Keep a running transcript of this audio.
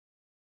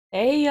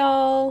Hey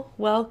y'all,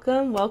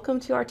 welcome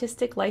to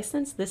Artistic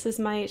License. This is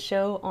my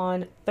show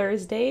on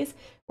Thursdays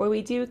where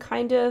we do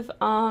kind of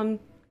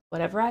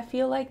whatever I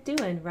feel like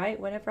doing, right?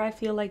 Whatever I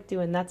feel like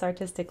doing, that's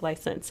Artistic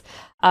License.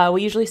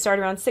 We usually start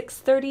around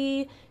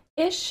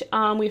 6:30-ish.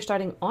 We're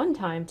starting on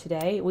time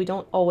today. We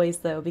don't always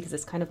though, because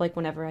it's kind of like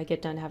whenever I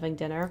get done having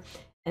dinner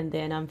and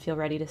then feel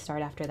ready to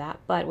start after that.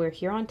 But we're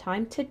here on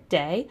time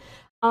today.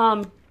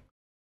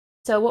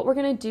 So what we're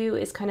gonna do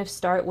is kind of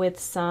start with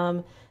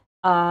some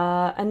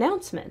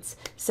announcements.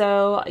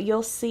 So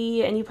you'll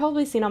see, and you've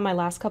probably seen on my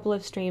last couple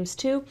of streams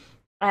too,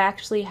 I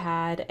actually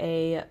had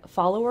a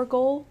follower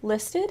goal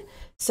listed.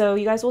 So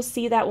you guys will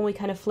see that when we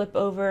kind of flip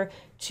over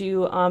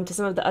to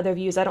some of the other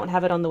views. I don't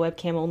have it on the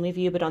webcam only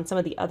view, but on some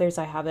of the others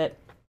I have it.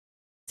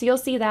 So you'll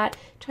see that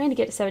trying to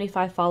get to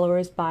 75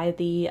 followers by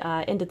the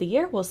end of the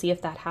year. We'll see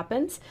if that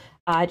happens.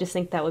 I just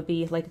think that would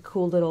be like a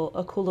cool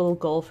little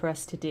goal for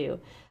us to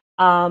do.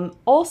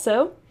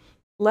 Also,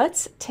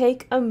 let's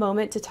take a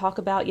moment to talk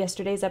about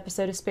yesterday's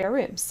episode of Spare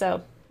Room.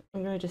 So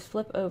I'm going to just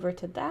flip over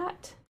to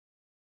that.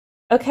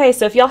 Okay,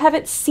 so if y'all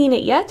haven't seen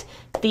it yet,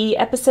 the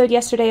episode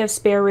yesterday of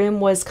Spare Room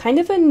was kind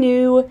of a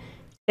new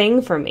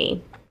thing for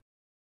me,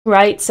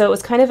 right? So it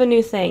was kind of a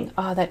new thing.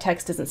 Oh, that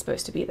text isn't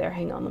supposed to be there.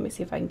 Hang on, let me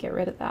see if I can get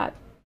rid of that.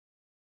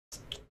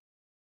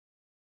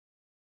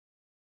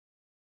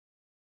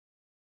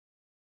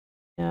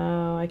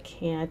 No, I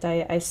can't.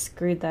 I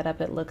screwed that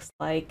up, it looks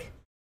like.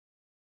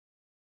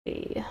 Let's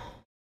see.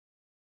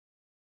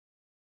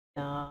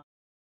 No.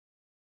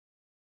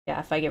 Yeah,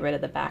 if I get rid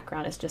of the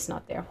background, it's just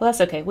not there. Well, that's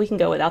okay. We can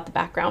go without the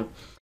background.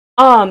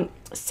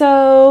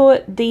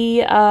 So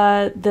the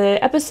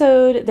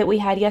episode that we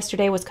had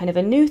yesterday was kind of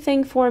a new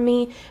thing for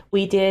me.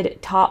 We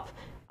did top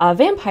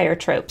vampire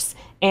tropes,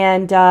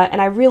 and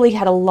I really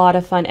had a lot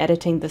of fun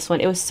editing this one.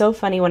 It was so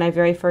funny when I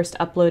very first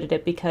uploaded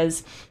it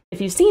because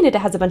if you've seen it,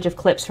 it has a bunch of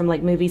clips from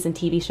like movies and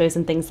TV shows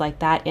and things like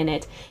that in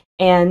it.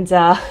 And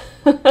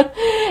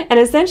and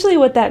essentially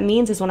what that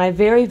means is when I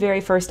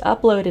very first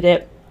uploaded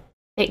it,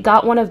 it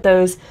got one of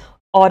those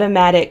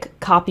automatic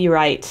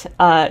copyright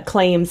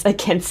claims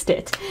against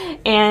it.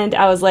 And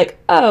I was like,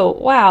 oh,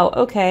 wow,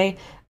 okay.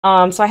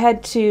 So I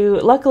had to,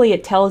 luckily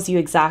it tells you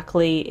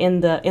exactly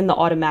in the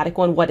automatic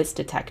one what it's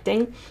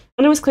detecting.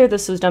 And it was clear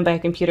this was done by a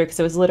computer because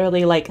it was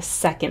literally like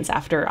seconds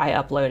after I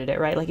uploaded it,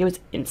 right? Like it was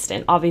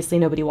instant. Obviously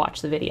nobody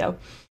watched the video.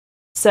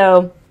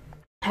 So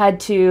had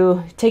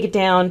to take it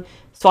down,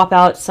 swap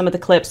out some of the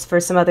clips for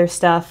some other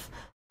stuff.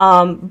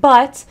 So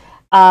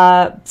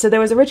there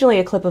was originally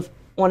a clip of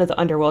one of the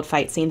underworld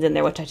fight scenes in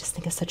there, which I just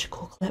think is such a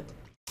cool clip.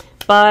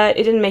 But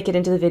it didn't make it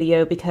into the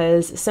video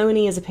because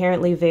Sony is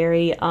apparently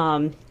very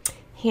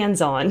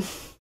hands-on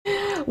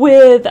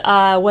with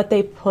what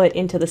they put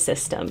into the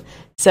system.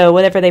 So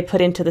whatever they put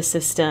into the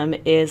system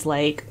is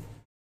like,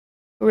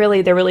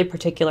 really, they're really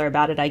particular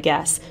about it, I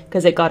guess,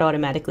 because it got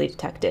automatically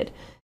detected.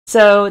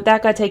 So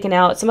that got taken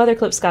out. Some other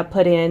clips got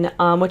put in,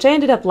 which I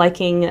ended up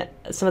liking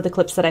some of the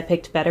clips that I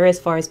picked better as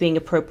far as being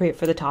appropriate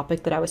for the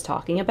topic that I was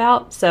talking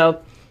about.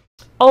 So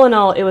all in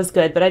all, it was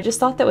good, but I just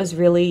thought that was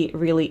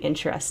really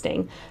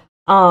interesting.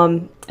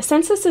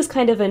 Since this is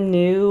kind of a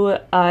new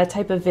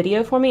type of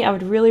video for me, I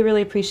would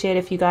really appreciate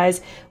if you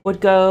guys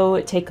would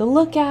go take a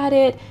look at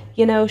it,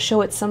 you know,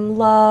 show it some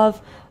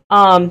love.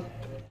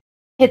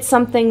 It's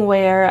something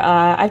where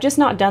I've just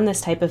not done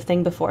this type of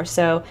thing before,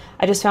 so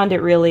I just found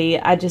it really,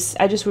 I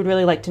just would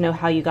really like to know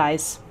what you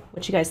guys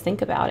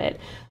think about it.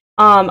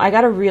 I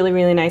got a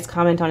really nice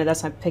comment on it.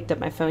 That's why I picked up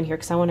my phone here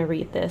because I want to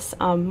read this.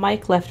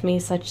 Mike left me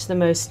such the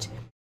most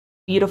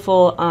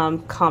beautiful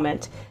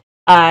comment.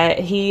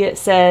 He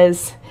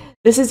says,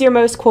 "This is your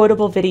most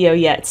quotable video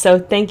yet, so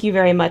thank you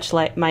very much,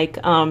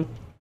 Mike.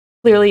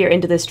 Clearly you're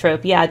into this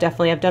trope." Yeah,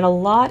 definitely. I've done a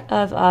lot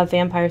of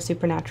vampire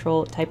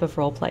supernatural type of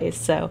role plays,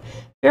 so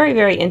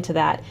very into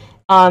that.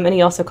 And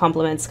he also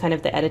compliments kind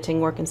of the editing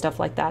work and stuff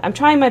like that. I'm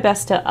trying my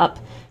best to up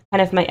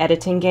kind of my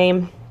editing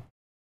game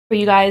for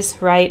you guys,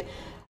 right?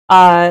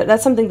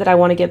 That's something that I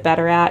want to get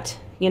better at.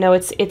 You know,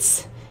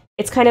 it's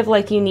kind of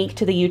like unique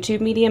to the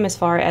YouTube medium as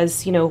far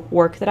as, you know,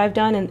 work that I've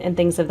done and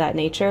things of that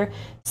nature.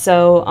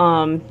 So,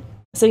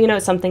 so, you know,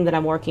 it's something that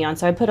I'm working on.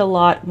 So I put a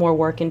lot more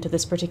work into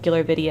this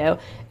particular video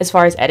as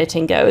far as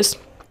editing goes.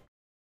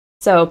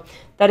 So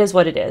that is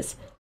what it is.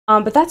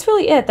 But that's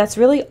really it. That's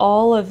really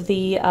all of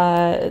the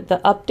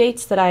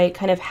updates that I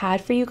kind of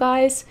had for you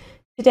guys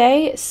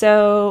today.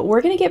 So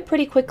we're going to get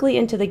pretty quickly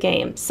into the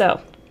game. So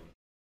let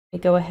me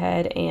go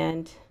ahead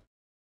and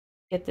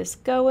get this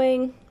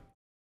going.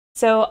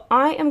 So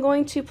I am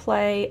going to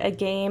play a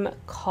game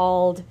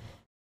called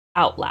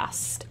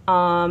Outlast.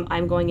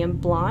 I'm going in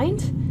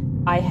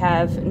blind. I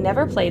have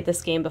never played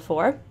this game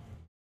before.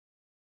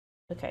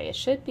 Okay, it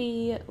should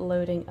be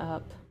loading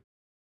up.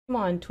 Come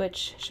on,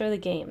 Twitch, show the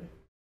game.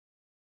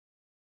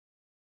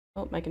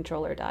 Oh, my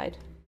controller died.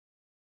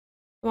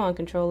 Come on,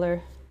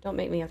 controller. Don't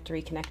make me have to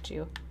reconnect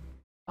you.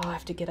 Oh, I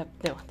have to get up.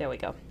 No, there we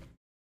go.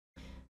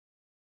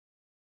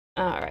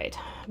 Alright,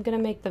 I'm gonna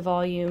make the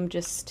volume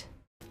just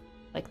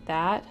like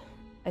that.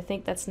 I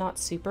think that's not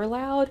super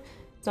loud.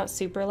 It's not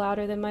super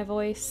louder than my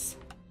voice.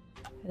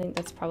 I think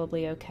that's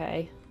probably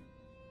okay.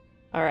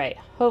 All right,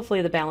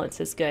 hopefully the balance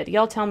is good.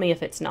 Y'all tell me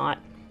if it's not.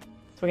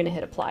 So we're gonna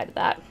hit apply to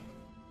that.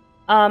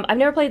 I've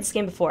never played this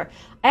game before.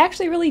 I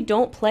actually really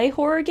don't play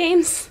horror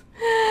games.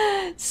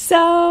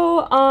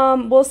 So,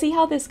 we'll see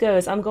how this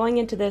goes. I'm going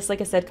into this,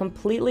 like I said,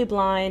 completely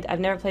blind. I've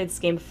never played this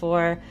game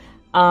before.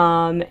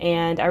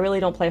 And I really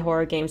don't play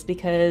horror games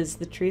because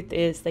the truth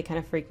is they kind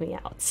of freak me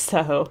out.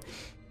 So,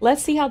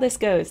 let's see how this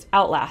goes.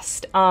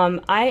 Outlast.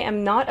 I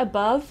am not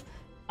above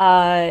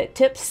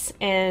tips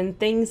and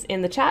things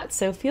in the chat,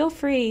 so feel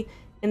free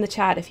in the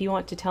chat if you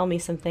want to tell me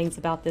some things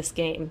about this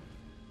game.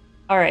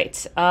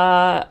 Alright,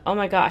 oh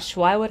my gosh,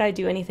 why would I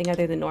do anything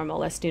other than normal?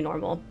 Let's do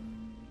normal.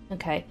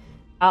 Okay.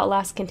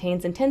 Outlast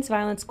contains intense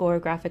violence, gore,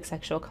 graphic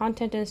sexual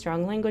content, and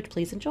strong language.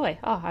 Please enjoy.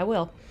 Oh, I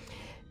will.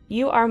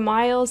 You are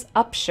Miles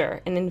Upshur,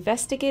 an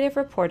investigative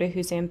reporter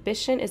whose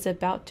ambition is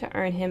about to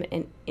earn him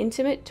an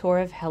intimate tour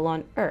of hell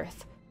on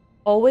Earth.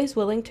 Always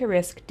willing to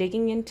risk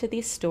digging into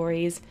these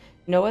stories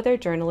no other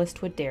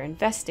journalist would dare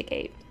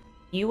investigate.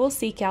 You will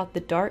seek out the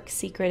dark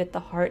secret at the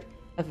heart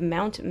of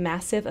Mount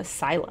Massive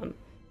Asylum.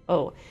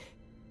 Oh.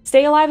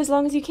 Stay alive as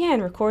long as you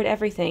can. Record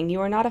everything.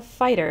 You are not a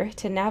fighter.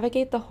 To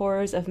navigate the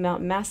horrors of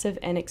Mount Massive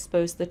and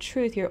expose the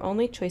truth, your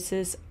only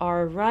choices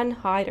are run,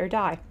 hide, or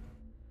die.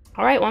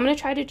 Alright, well I'm going to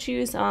try to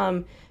choose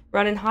run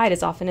and hide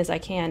as often as I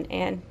can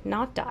and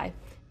not die.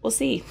 We'll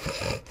see.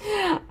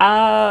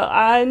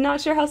 I'm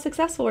not sure how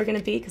successful we're going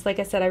to be because, like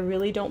I said, I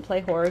really don't play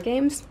horror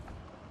games.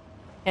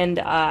 And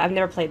I've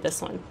never played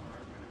this one.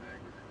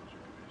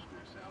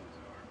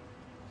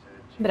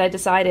 But I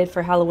decided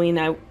for Halloween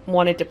I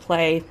wanted to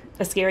play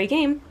a scary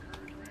game.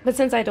 But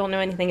since I don't know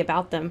anything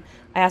about them,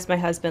 I asked my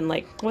husband,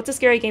 like, what's a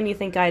scary game you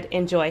think I'd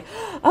enjoy?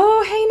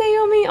 Oh, hey,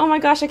 Naomi! Oh my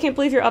gosh, I can't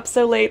believe you're up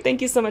so late.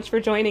 Thank you so much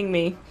for joining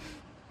me.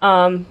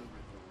 But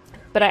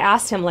I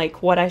asked him,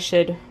 like, what I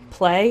should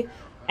play.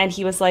 And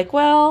he was like,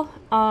 well,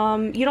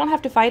 you don't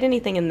have to fight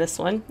anything in this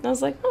one. And I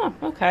was like, oh,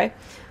 okay.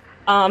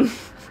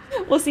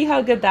 We'll see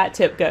how good that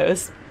tip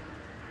goes.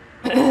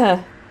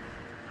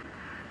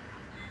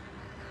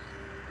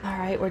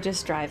 Alright, we're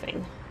just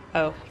driving.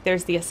 Oh,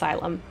 there's the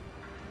asylum.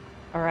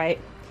 Alright.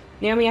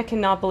 Naomi, I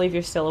cannot believe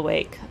you're still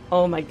awake.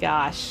 Oh my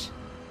gosh.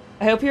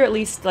 I hope you're at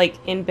least, like,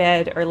 in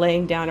bed or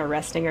laying down or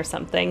resting or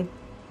something.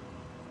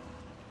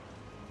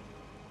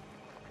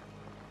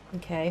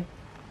 Okay.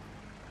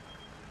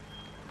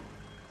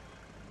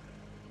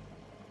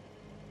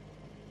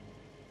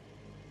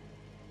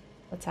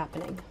 What's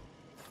happening?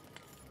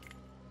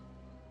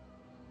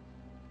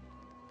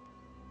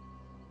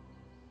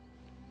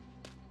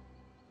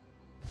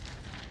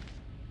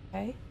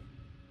 Okay.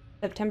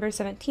 September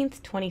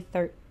 17th,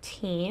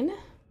 2013.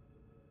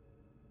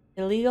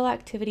 Illegal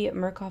activity at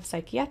Murkoff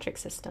Psychiatric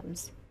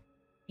Systems.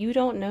 You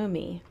don't know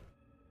me.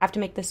 I have to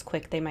make this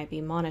quick. They might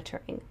be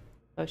monitoring.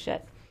 Oh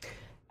shit.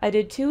 I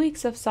did 2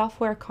 weeks of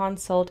software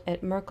consult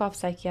at Murkoff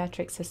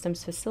Psychiatric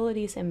Systems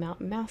facilities in Mount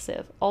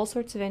Massive. All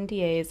sorts of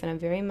NDAs, and I'm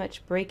very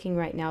much breaking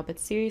right now, but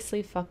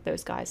seriously, fuck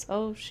those guys.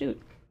 Oh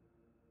shoot.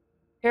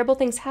 Terrible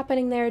things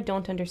happening there,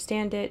 don't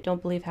understand it,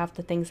 don't believe half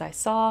the things I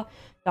saw.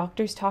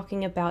 Doctors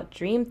talking about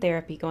dream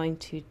therapy going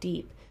too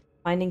deep.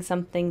 Finding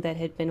something that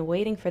had been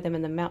waiting for them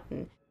in the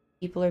mountain.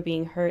 People are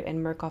being hurt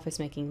and Murkoff is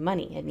making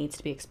money. It needs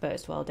to be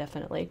exposed. Well,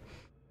 definitely.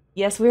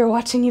 Yes, we were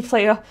watching you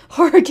play a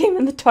horror game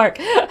in the dark.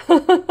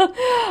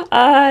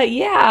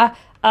 Yeah.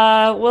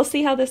 We'll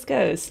see how this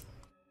goes.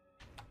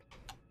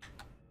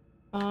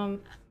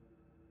 What's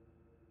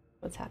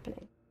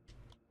happening?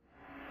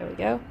 There we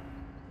go.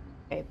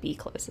 Okay, B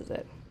closes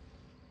it.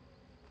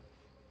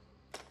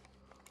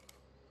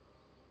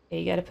 Okay,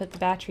 you gotta put the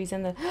batteries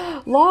in the...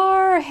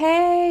 Lar,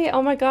 hey!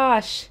 Oh my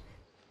gosh.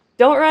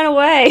 Don't run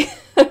away!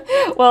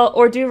 Well,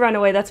 or do run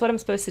away. That's what I'm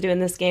supposed to do in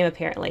this game,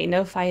 apparently.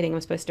 No fighting.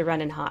 I'm supposed to run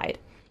and hide.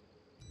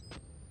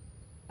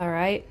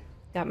 Alright.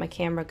 Got my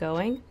camera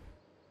going.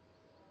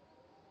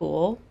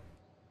 Cool.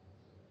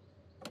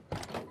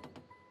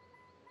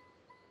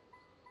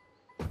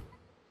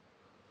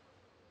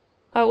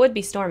 Oh, it would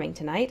be storming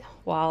tonight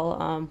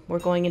while we're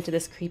going into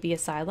this creepy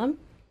asylum.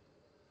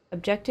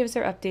 Objectives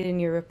are updated in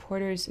your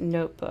reporter's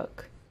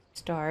notebook.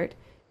 Start.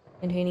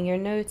 Containing your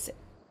notes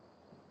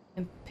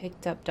and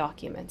picked up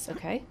documents.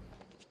 Okay.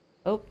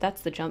 Oh,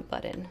 that's the jump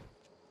button.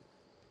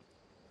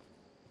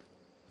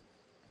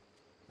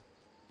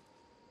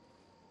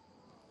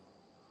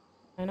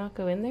 Can I not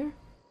go in there?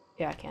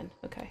 Yeah, I can.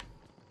 Okay.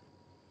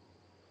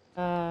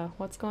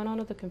 What's going on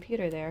with the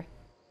computer there?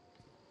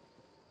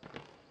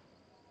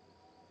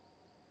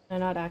 Can I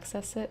not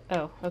access it?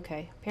 Oh,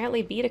 okay.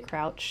 Apparently B to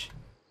crouch.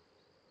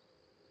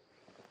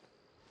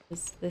 What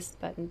does this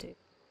button do?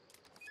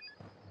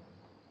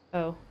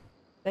 Oh.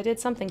 I did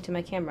something to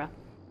my camera.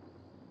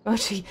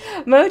 Mochi!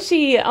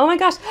 Mochi! Oh my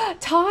gosh!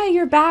 Ty,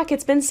 you're back!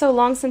 It's been so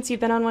long since you've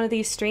been on one of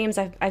these streams.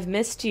 I've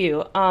missed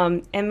you.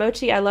 And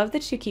Mochi, I love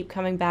that you keep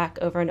coming back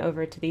over and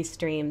over to these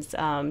streams.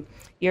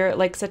 You're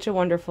like such a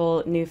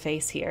wonderful new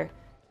face here.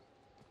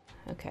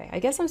 Okay, I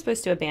guess I'm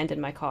supposed to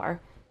abandon my car.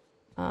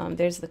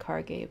 There's the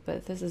car gate,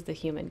 but this is the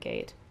human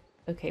gate.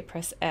 Okay,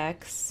 press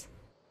X.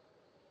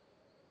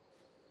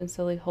 And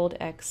slowly hold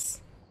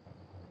X.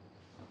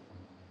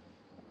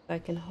 I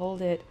can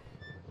hold it,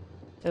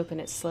 open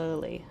it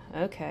slowly.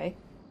 Okay.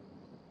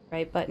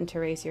 Right button to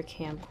raise your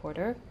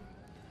camcorder.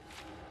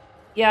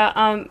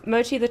 Yeah,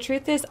 Mochi, the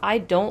truth is I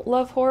don't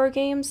love horror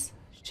games.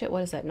 Shit,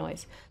 what is that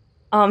noise?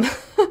 Um,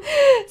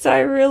 so I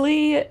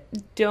really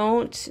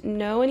don't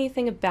know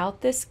anything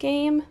about this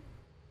game.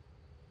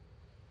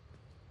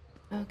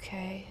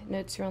 Okay,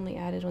 notes are only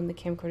added when the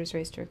camcorder is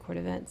raised to record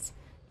events.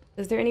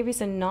 Is there any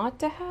reason not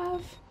to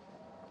have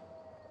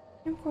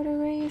camcorder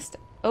raised?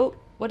 Oh,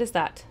 what is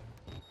that?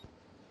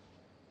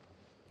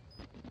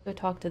 Go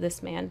talk to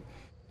this man.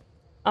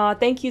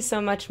 Thank you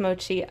so much,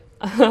 Mochi.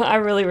 I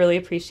really, really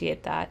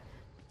appreciate that.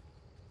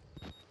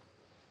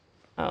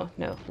 Oh,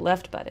 no,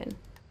 left button.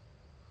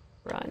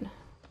 Run.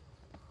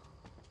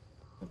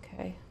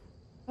 Okay.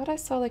 Thought I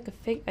saw like a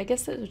I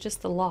guess it was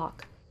just the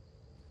lock.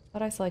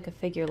 Thought I saw like a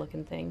figure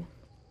looking thing.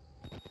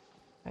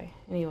 Okay,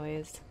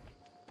 anyways.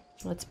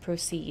 Let's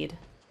proceed.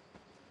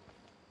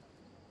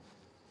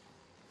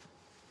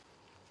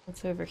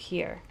 What's over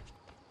here?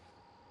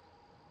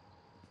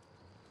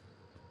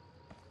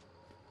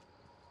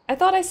 I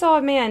thought I saw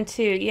a man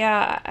too.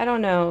 Yeah, I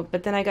don't know.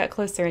 But then I got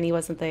closer and he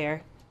wasn't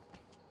there.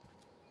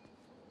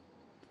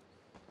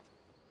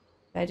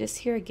 Did I just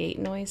hear a gate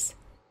noise?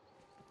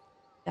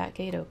 That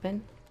gate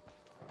open?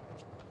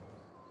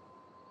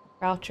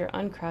 Crouch or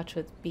uncrouch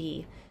with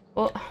B.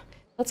 Well,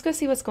 let's go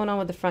see what's going on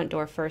with the front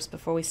door first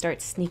before we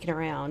start sneaking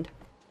around.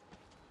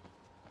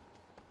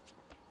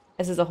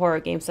 This is a horror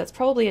game, so that's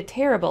probably a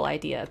terrible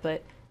idea,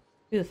 but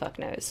who the fuck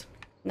knows?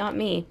 Not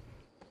me.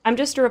 I'm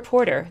just a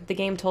reporter. The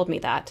game told me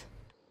that.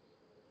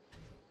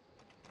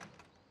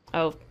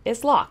 Oh,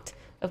 it's locked.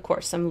 Of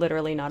course, I'm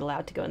literally not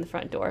allowed to go in the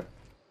front door.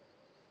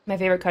 My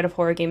favorite kind of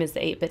horror game is the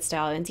 8-bit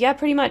style. And yeah,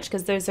 pretty much,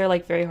 because those are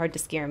like very hard to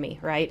scare me,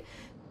 right?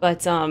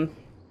 But,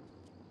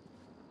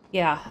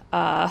 yeah,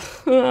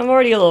 I'm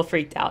already a little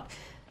freaked out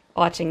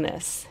watching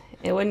this.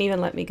 It wouldn't even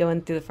let me go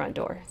in through the front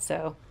door,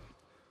 so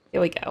here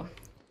we go.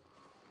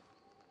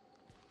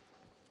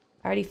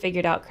 I already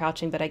figured out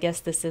crouching, but I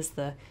guess this is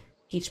the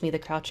teach me the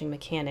crouching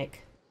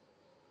mechanic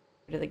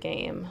to the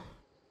game.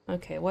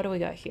 Okay, what do we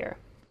got here?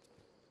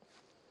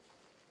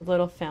 A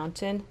little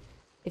fountain.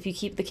 If you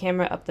keep the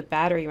camera up, the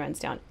battery runs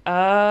down.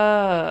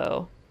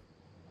 Oh.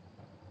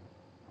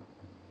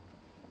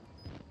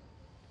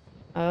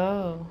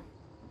 Oh.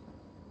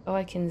 Oh,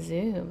 I can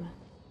zoom.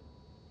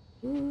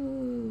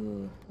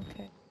 Ooh,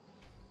 okay.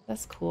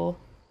 That's cool.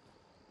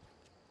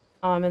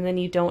 And then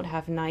you don't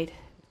have night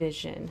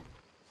vision.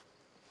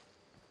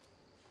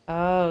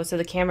 Oh, so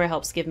the camera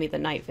helps give me the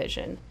night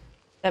vision.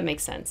 That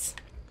makes sense.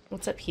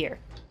 What's up here?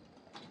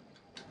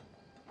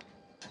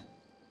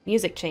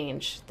 Music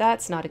change.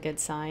 That's not a good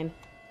sign.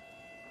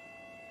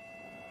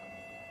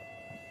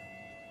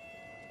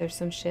 There's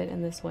some shit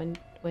in this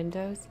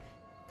windows.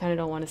 Kind of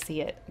don't want to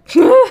see it.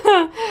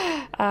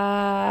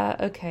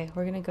 Okay,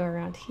 we're gonna go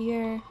around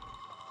here.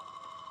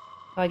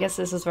 Well, I guess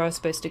this is where I was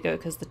supposed to go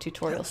because the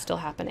tutorial's still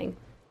happening.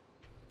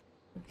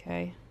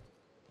 Okay.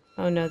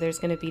 Oh no, there's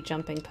gonna be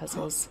jumping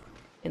puzzles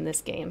in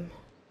this game.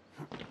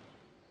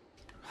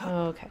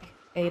 Okay.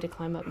 A to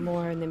climb up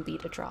more and then B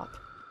to drop.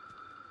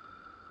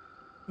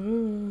 I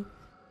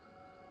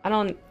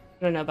don't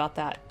know about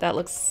that.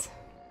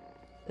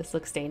 This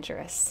looks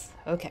dangerous.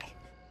 Okay.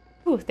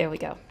 Ooh, there we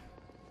go.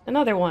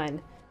 Another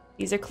one.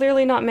 These are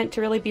clearly not meant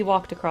to really be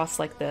walked across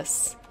like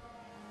this.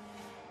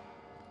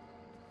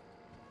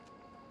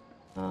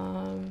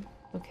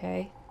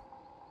 Okay.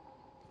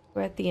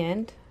 We're at the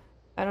end.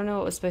 I don't know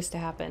what was supposed to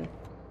happen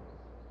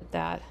with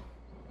that.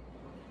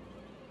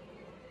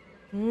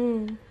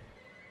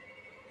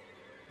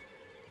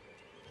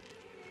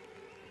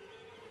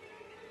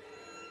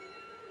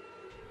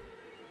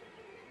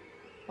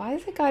 Why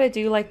does it gotta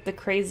do, like, the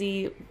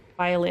crazy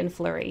violin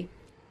flurry?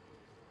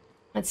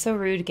 That's so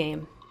rude,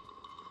 game.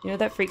 You know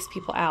that freaks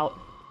people out.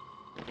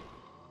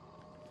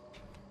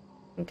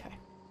 Okay.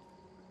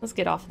 Let's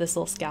get off this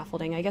little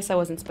scaffolding. I guess I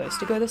wasn't supposed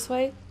to go this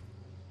way.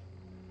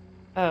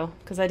 Oh,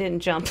 because I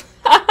didn't jump.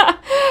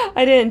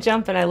 I didn't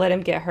jump and I let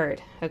him get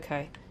hurt.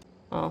 Okay.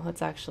 Well,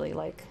 let's actually,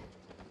 like,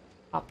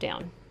 hop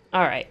down.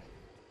 Alright.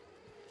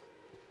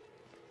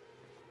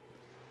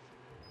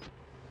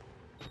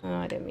 Oh,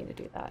 I didn't mean to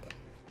do that.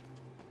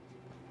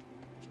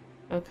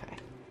 Okay.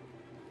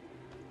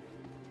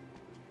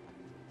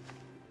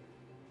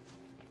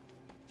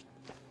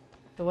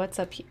 So what's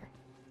up here?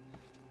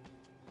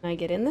 Can I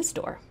get in this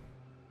door?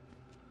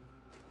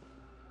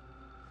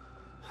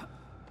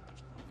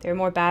 There are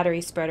more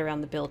batteries spread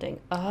around the building.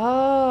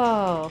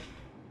 Oh!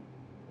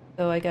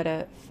 So I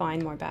gotta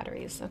find more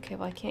batteries. Okay,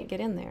 well I can't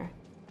get in there.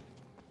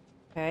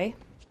 Okay.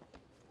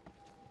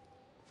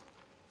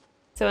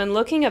 So in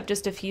looking up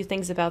just a few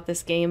things about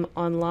this game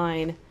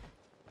online,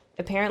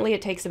 apparently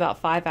it takes about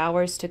 5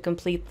 hours to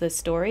complete the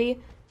story,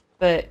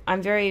 but I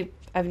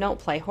don't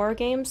play horror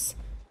games,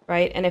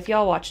 right? And if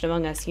y'all watched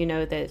Among Us, you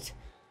know that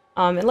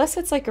unless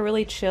it's like a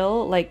really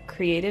chill, like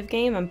creative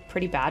game, I'm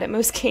pretty bad at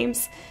most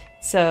games.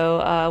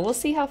 So we'll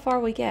see how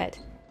far we get.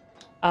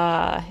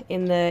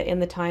 in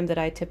the time that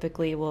I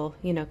typically will,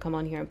 you know, come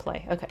on here and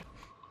play. Okay,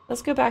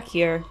 let's go back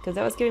here, because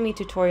that was giving me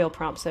tutorial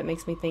prompts, so it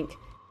makes me think,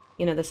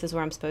 you know, this is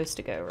where I'm supposed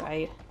to go,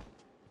 right?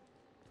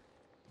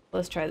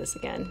 Let's try this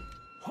again.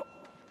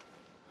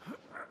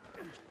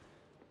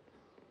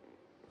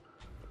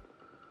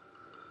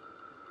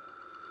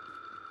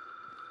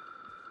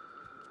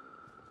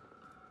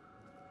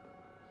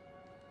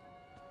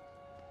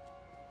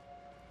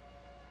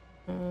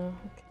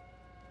 Okay.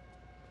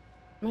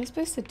 Am I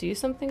supposed to do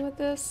something with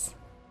this?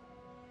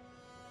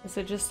 Is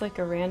it just like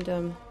a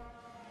random...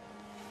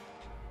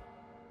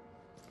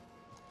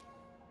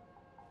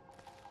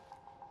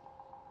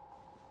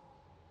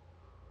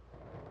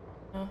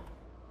 Oh,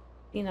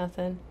 see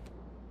nothing.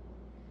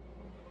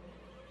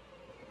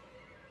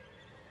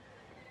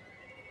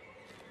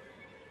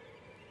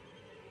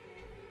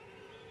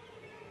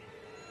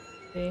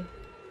 See? I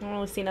don't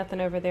really see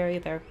nothing over there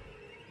either.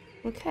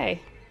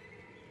 Okay.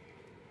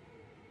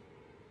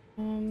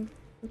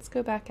 Let's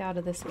go back out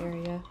of this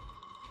area.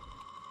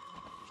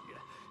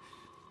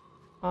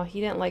 Oh,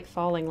 he didn't like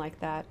falling like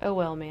that. Oh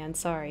well, man,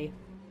 sorry.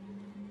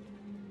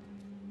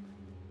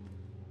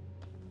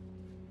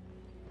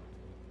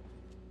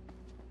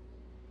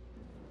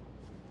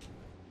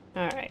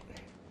 Alright.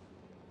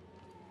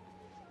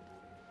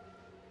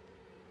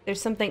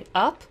 There's something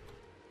up?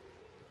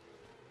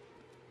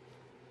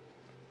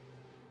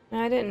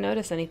 I didn't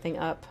notice anything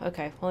up.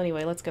 Okay, well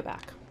anyway, let's go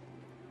back.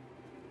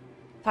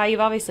 Ty,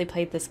 you've obviously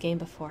played this game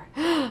before.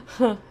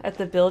 At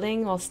the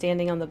building while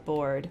standing on the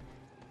board.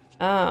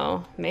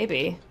 Oh,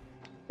 maybe.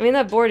 I mean,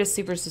 that board is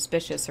super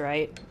suspicious,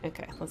 right?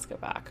 Okay, let's go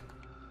back.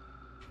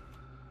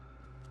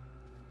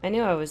 I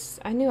knew I was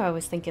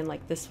thinking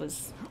like this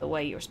was the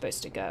way you were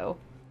supposed to go.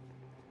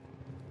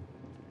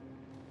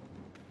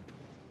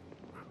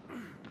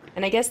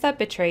 And I guess that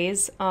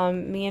betrays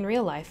me in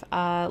real life.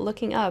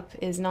 Looking up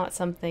is not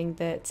something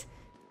that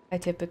I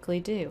typically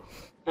do.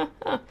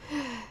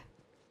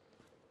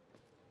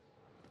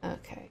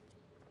 Okay.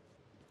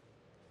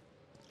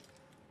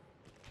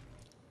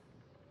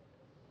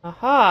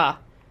 Aha!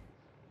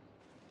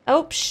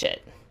 Oh,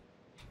 shit.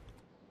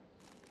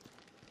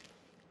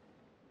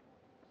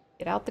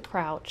 Get out the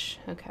crouch.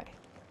 Okay.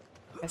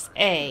 Press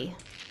A.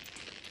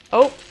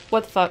 Oh,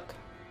 what the fuck?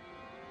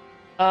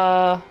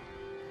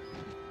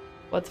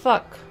 What the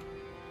fuck?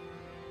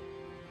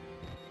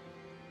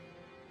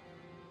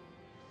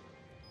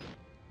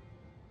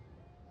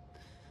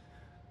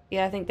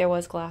 Yeah, I think there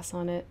was glass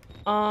on it.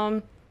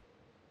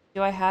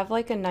 Do I have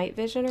like a night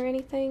vision or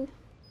anything?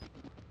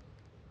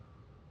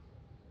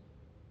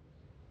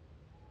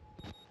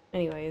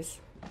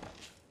 Anyways.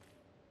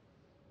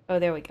 Oh,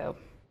 there we go.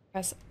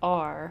 Press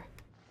R.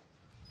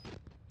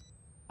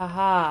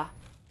 Aha.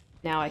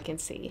 Now I can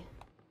see.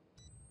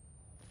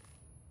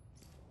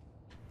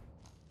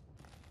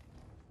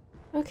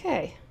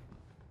 Okay.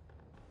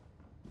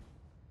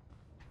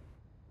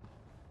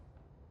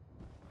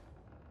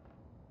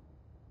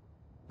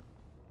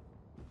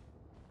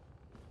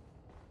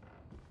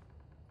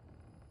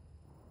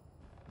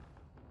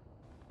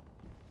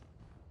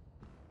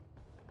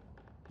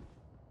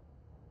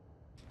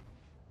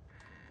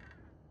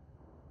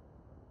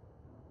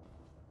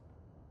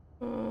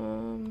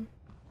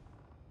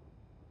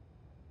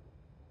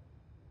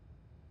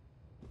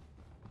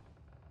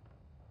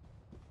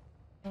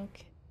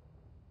 Okay.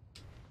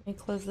 Let me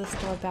close this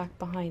door back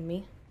behind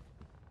me.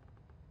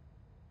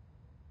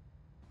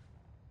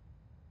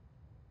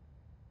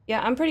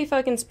 Yeah, I'm pretty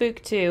fucking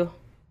spooked too.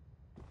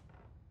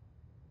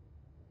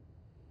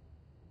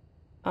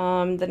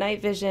 The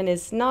night vision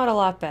is not a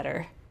lot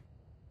better.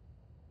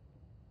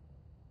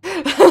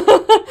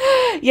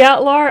 Yeah,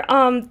 Laura,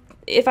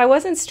 if I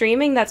wasn't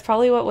streaming, that's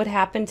probably what would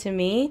happen to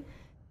me.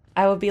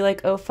 I would be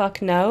like, oh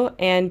fuck no,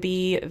 and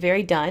be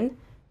very done.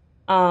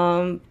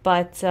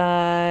 But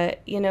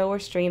you know, we're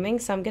streaming,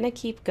 so I'm gonna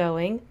keep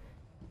going.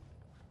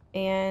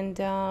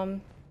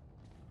 And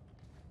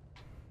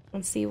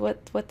see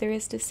what there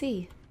is to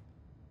see.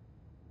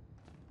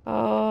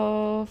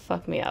 Oh,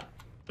 fuck me up.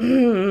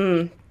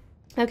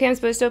 Okay, I'm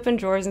supposed to open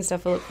drawers and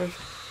stuff to look for...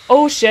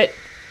 Oh shit!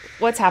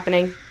 What's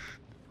happening?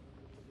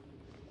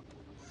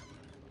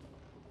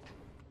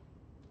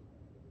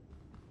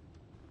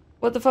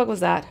 What the fuck was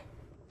that?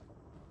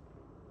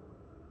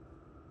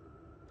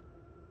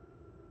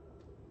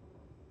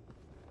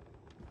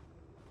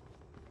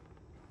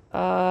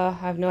 I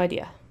have no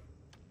idea.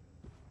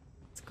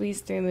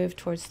 Squeeze through, move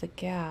towards the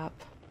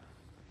gap.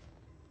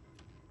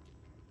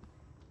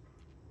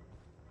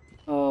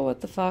 Oh,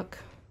 what the fuck?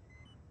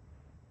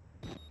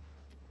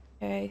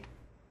 Okay.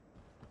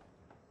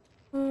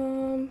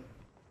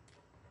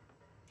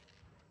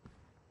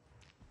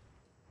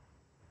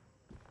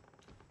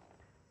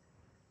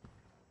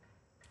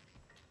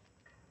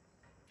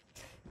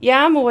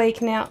 Yeah, I'm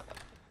awake now.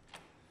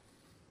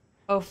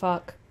 Oh,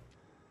 fuck.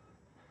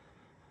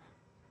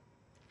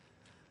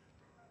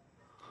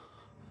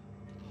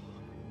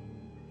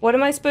 What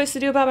am I supposed to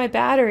do about my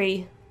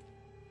battery?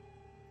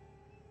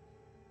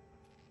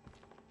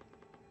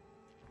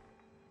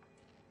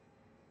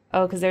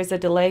 Oh, because there's a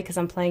delay because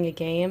I'm playing a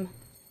game.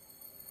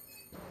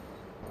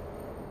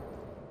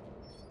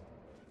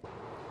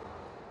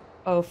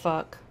 Oh,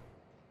 fuck.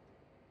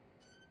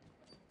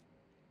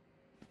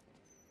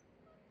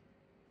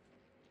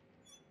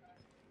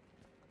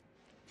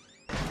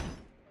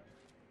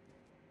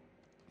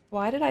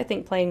 Why did I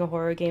think playing a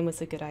horror game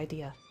was a good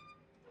idea?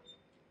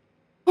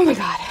 Oh my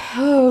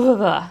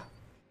god.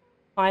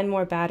 Find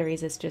more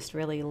batteries is just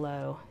really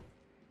low.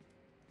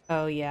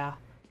 Oh, yeah.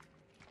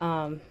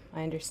 I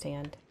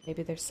understand.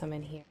 Maybe there's some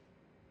in here.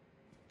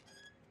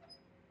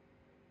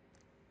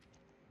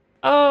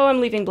 Oh, I'm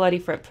leaving bloody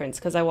footprints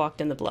because I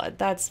walked in the blood.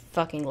 That's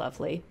fucking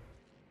lovely.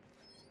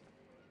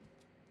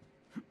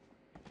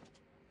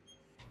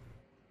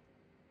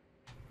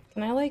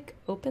 Can I, like,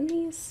 open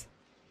these?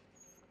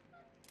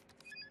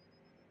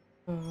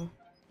 Oh.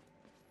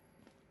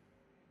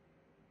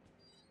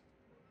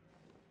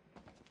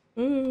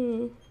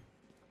 Mmm.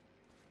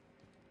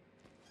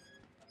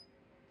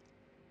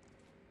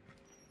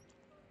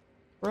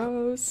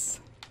 Gross.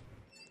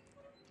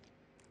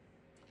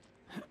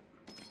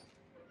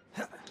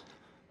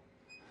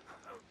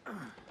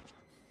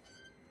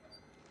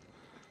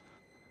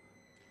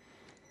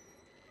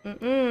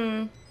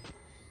 Mm-mm.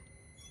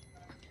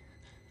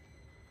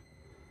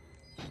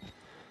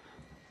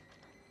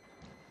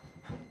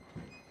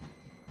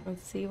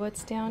 Let's see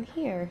what's down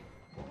here.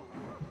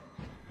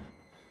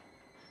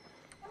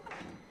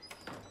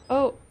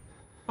 Oh.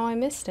 Oh, I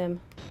missed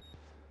him.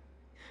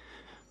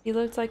 He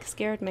looked like a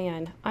scared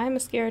man. I'm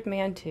a scared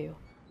man too.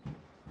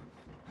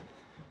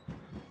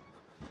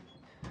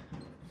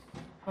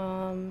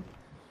 Oh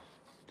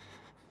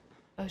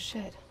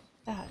shit.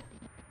 That.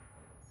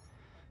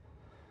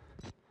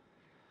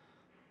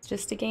 It's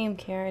just a game,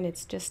 Karen.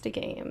 It's just a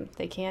game.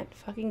 They can't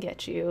fucking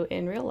get you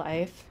in real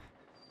life.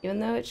 Even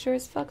though it sure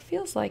as fuck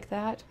feels like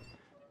that.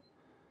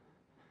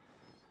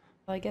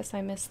 Well, I guess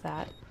I missed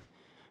that.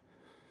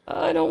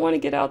 Oh, I don't want to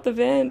get out the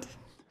vent.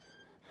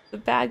 The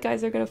bad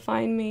guys are gonna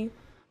find me.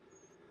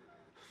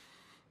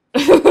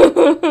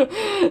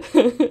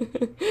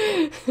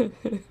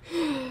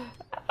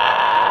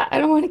 I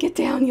don't want to get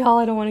down, y'all.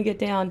 I don't want to get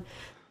down.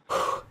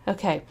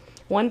 Okay.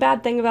 One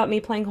bad thing about me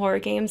playing horror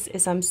games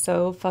is I'm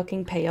so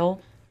fucking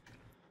pale.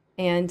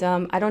 And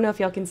I don't know if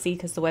y'all can see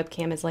because the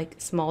webcam is like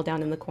small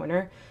down in the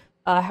corner.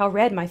 How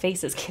red my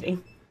face is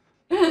getting.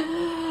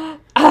 And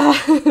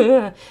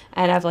I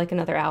have like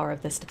another hour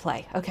of this to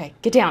play. Okay,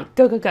 get down.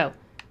 Go, go, go.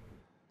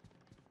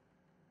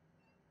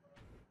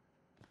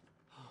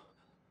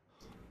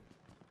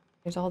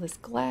 There's all this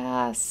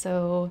glass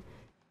so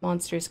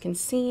monsters can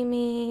see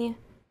me.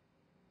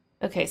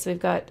 Okay, so we've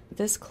got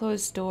this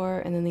closed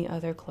door and then the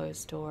other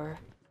closed door.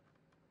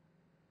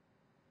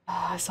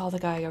 I saw the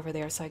guy over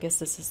there, so I guess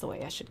this is the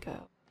way I should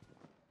go.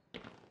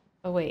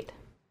 Oh, wait.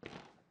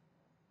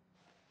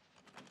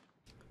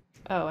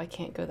 Oh, I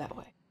can't go that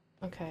way.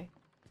 Okay.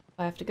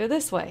 I have to go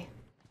this way.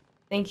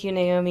 Thank you,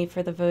 Naomi,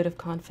 for the vote of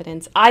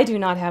confidence. I do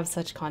not have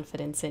such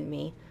confidence in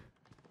me.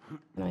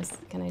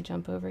 Can I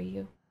jump over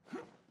you?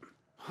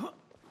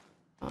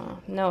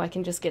 No, I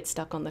can just get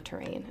stuck on the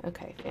terrain.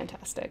 Okay,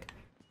 fantastic.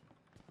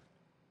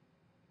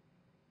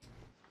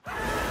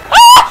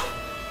 Ah!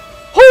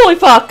 Holy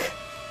fuck!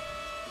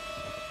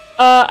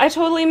 I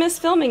totally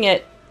missed filming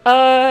it.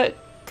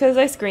 Cause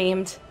I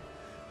screamed.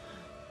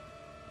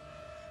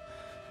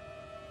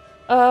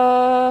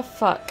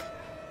 Fuck.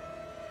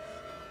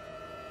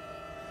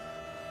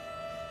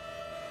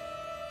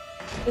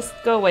 Just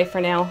go away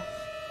for now.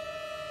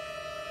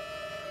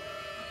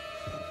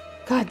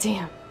 God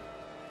damn.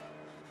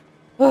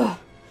 Ugh.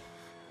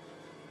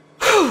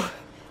 Whew.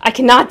 I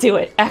cannot do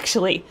it,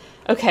 actually.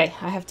 Okay,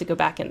 I have to go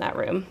back in that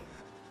room.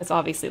 That's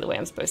obviously the way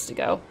I'm supposed to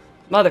go.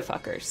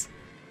 Motherfuckers.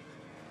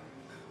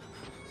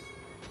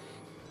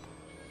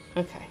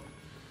 Okay.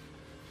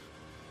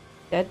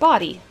 Dead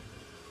body.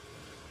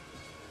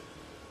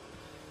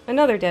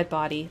 Another dead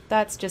body.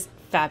 That's just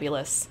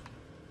fabulous.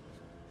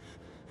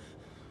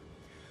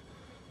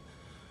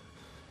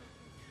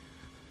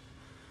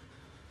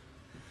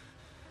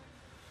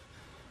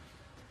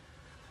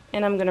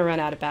 And I'm gonna run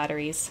out of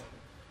batteries.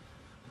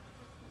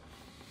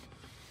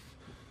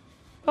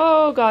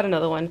 Oh god,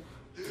 another one.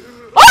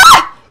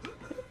 Ah!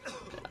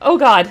 Oh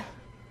god.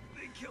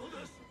 They killed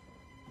us.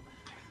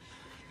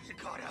 You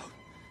got out.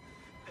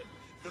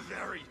 The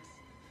variants.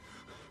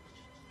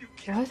 You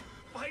can't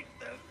fight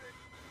them.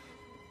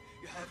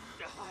 You have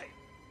to hide.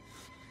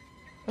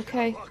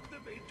 Okay. Lock the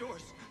main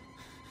doors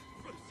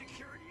from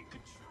security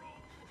control.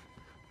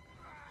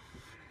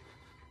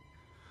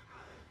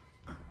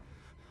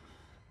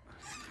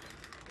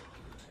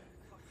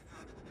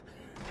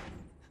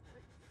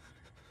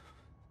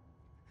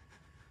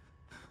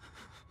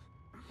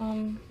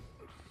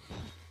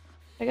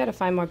 I gotta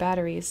find more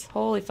batteries.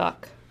 Holy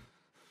fuck.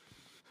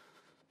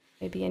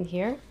 Maybe in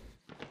here?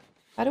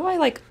 How do I,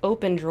 like,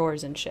 open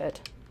drawers and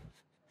shit?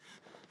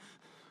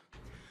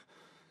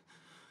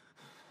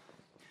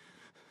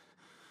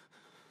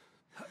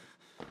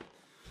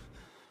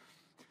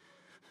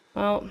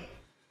 Well...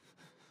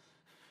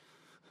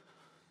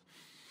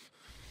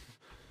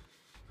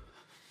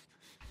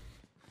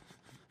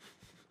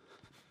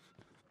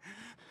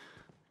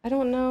 I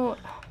don't know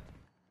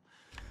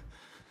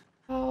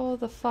how Oh,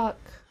 the fuck.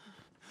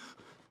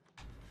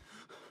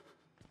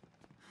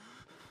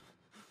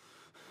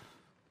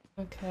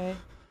 Okay.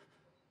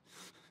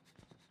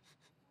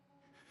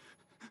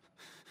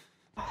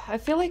 I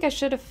feel like I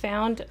should have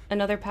found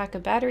another pack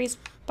of batteries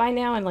by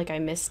now and like I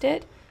missed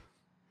it.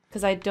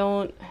 Because I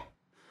don't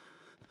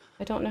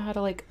know how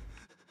to like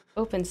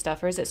open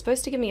stuff. Or is it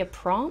supposed to give me a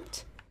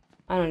prompt?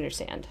 I don't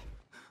understand.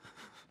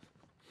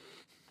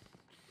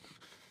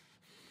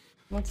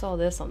 What's all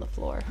this on the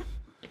floor?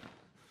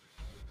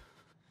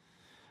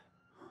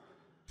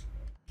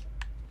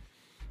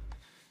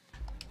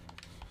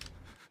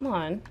 Come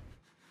on.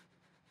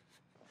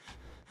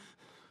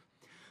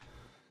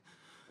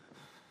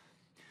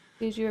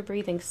 Dude, you were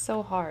breathing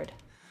so hard.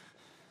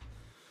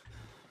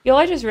 Yo,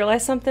 I just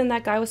realized something.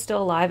 That guy was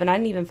still alive and I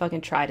didn't even fucking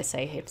try to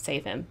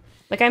save him.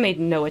 Like, I made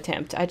no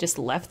attempt. I just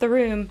left the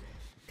room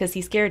because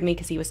he scared me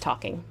because he was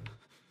talking.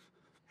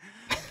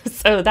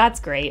 So that's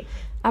great.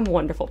 I'm a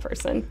wonderful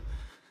person.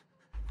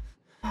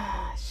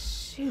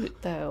 Shoot,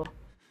 though.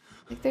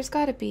 Like, there's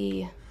gotta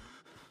be...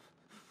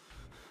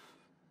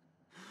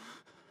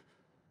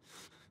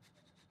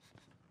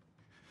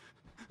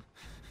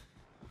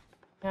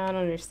 No, I don't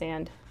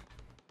understand.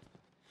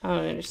 I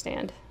don't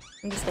understand.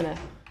 I'm just gonna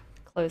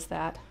close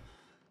that.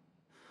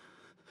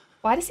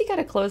 Why does he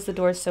gotta close the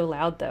doors so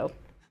loud, though?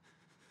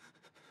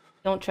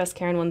 Don't trust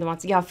Karen when the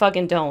monsters... Yeah,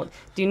 fucking don't.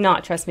 Do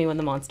not trust me when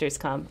the monsters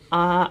come.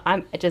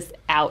 I'm just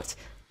out.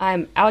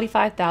 I'm outie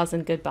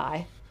 5000.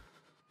 Goodbye.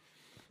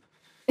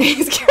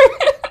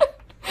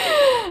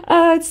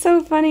 It's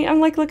so funny. I'm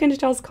like looking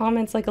at y'all's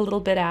comments like a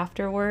little bit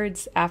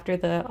afterwards, after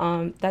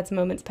the that's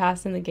moments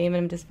passed in the game,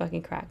 and I'm just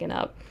fucking cracking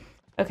up.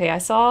 Okay, I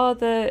saw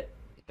the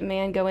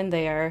man go in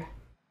there.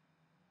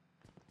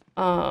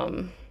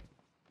 There's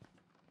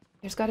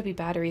got to be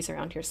batteries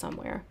around here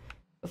somewhere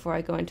before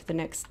I go into the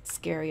next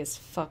scary as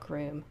fuck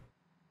room.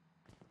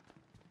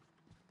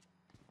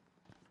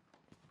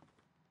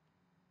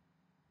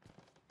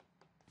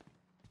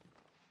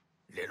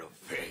 Little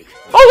pig.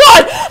 Oh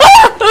god!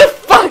 Ah! Oh,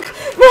 fuck!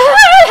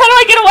 Ah! How do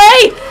I get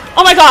away?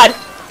 Oh my god!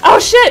 Oh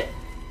shit!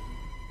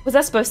 Was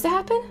that supposed to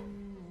happen?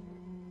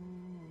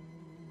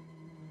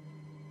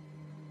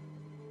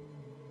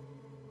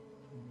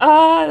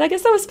 I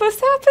guess that was supposed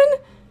to happen?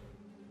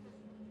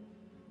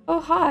 Oh,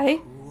 hi.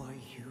 Who are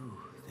you,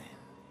 then?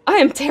 I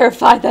am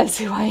terrified. That's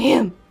who I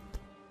am.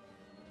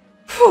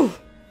 Whew.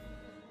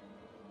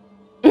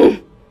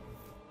 I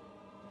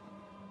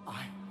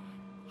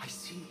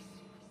see.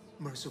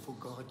 Merciful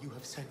God, you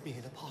have sent me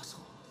an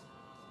apostle.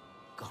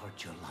 Guard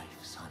your life,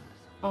 son.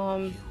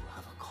 You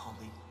have a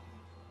calling.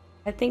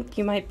 I think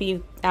you might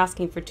be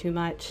asking for too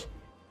much.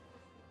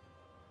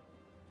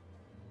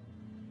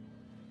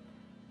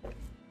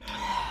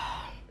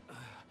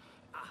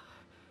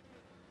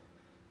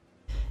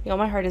 Yo,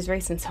 my heart is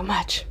racing so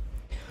much.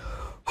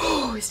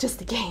 It's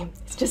just a game.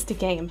 It's just a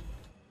game.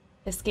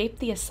 Escape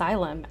the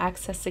asylum.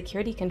 Access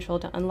security control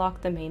to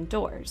unlock the main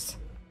doors.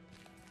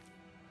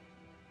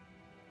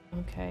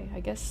 Okay, I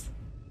guess...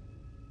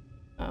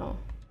 Oh.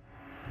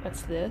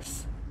 What's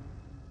this?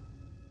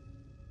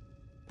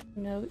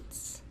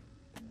 Notes.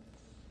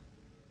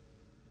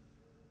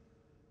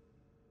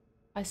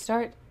 I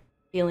start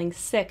feeling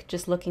sick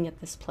just looking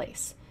at this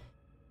place.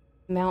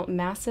 Mount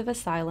Massive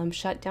Asylum,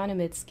 shut down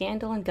amid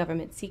scandal and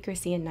government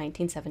secrecy in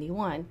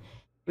 1971,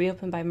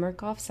 reopened by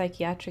Murkoff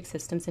Psychiatric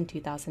Systems in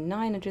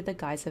 2009 under the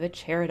guise of a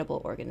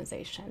charitable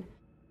organization.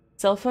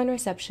 Cell phone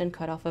reception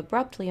cut off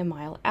abruptly a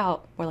mile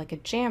out, more like a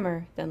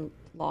jammer than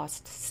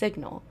lost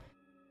signal.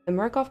 The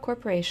Murkoff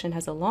Corporation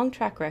has a long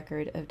track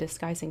record of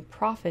disguising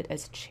profit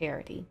as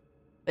charity,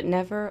 but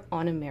never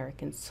on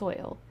American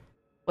soil.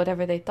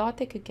 Whatever they thought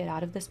they could get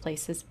out of this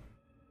place has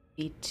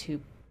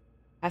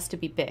to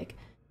be big.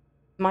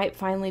 Might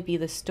finally be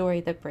the story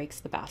that breaks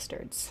the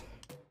bastards.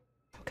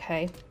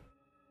 Okay.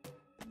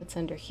 What's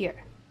under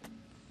here?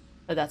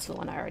 Oh, that's the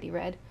one I already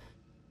read.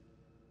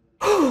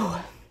 Whew.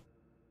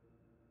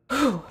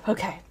 Whew.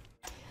 Okay.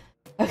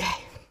 Okay.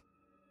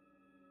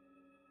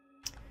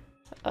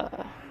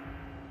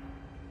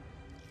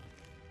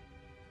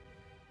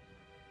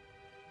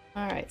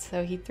 Alright,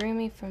 so he threw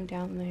me from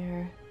down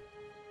there.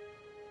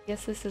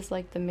 Guess this is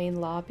like the main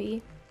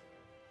lobby.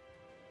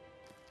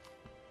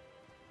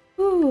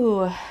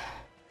 Ooh.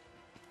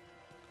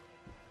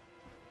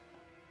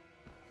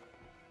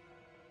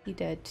 He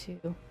dead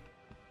too.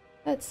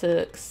 That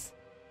sucks.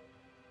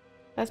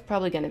 That's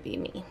probably gonna be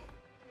me.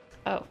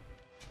 Oh,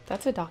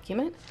 that's a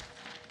document?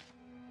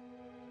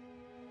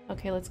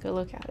 Okay, let's go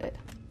look at it.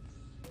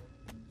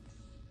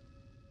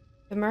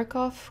 The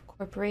Murkoff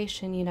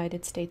Corporation,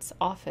 United States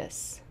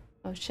Office.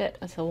 Oh shit,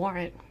 that's a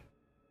warrant.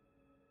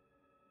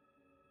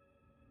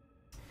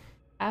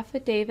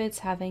 Affidavits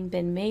having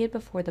been made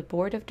before the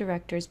board of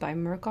directors by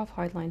Murkoff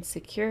Hardline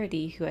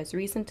Security, who has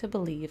reason to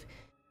believe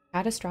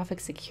catastrophic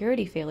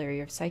security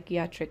failure of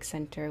psychiatric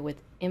center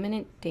with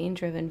imminent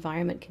danger of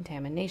environment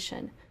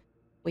contamination.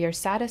 We are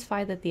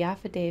satisfied that the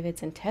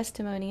affidavits and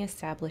testimony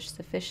establish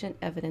sufficient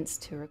evidence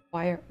to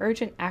require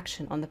urgent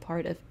action on the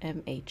part of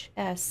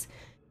MHS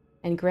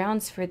and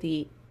grounds for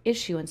the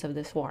issuance of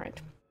this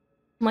warrant.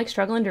 I'm like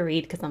struggling to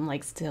read because I'm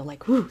like still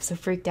like, whoo, so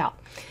freaked out.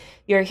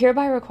 You're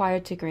hereby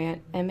required to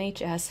grant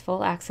MHS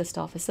full access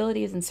to all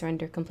facilities and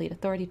surrender complete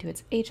authority to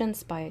its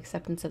agents. By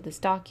acceptance of this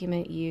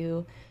document,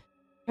 you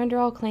surrender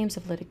all claims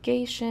of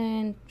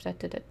litigation,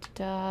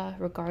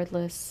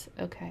 regardless.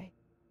 Okay.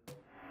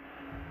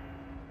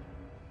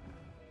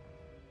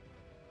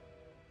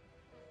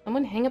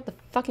 Someone hang up the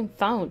fucking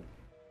phone.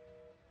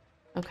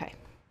 Okay.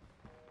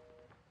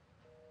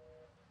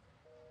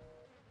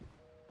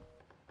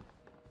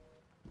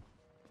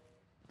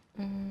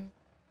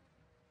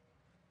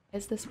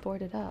 Is this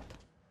boarded up?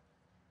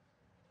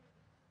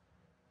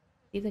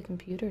 See, the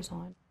computer's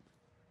on.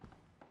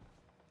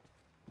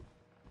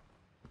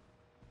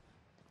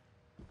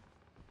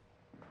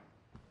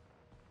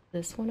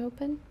 This one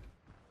open?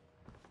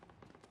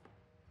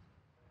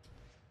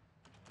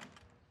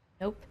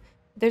 Nope.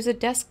 There's a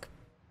desk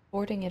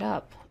boarding it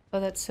up. Oh,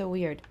 that's so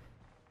weird.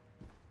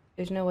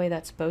 There's no way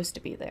that's supposed to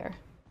be there.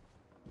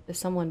 If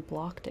someone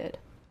blocked it.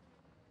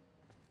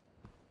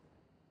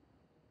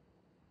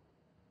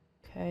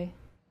 Okay.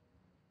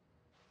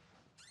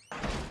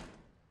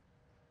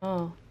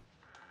 Oh.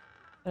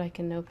 But I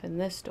can open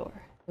this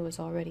door. It was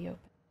already open.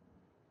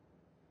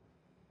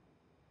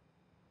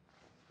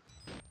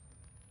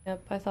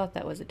 Yep, I thought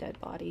that was a dead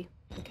body.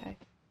 Okay.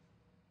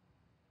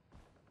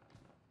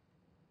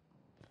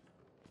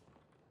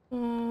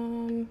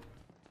 Oh,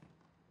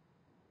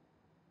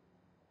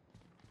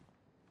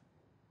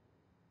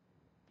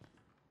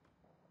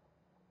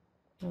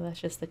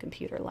 that's just the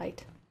computer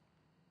light.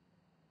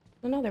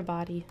 Another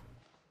body.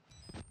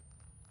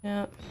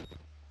 Yep.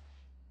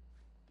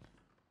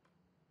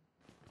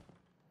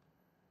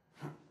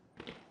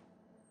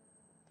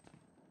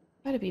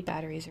 Gotta be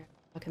batteries are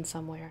looking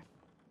somewhere.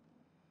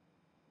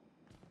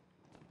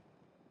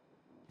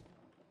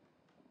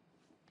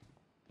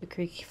 The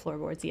creaky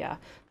floorboards, yeah.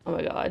 Oh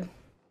my god.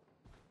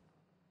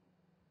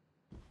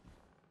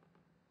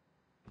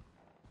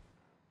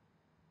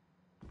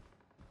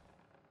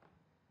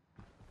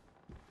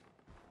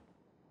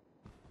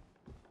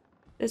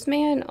 This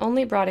man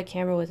only brought a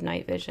camera with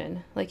night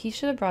vision. Like, he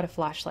should have brought a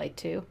flashlight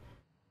too.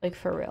 Like,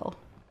 for real.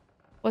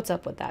 What's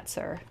up with that,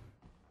 sir?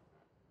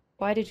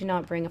 Why did you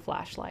not bring a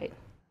flashlight?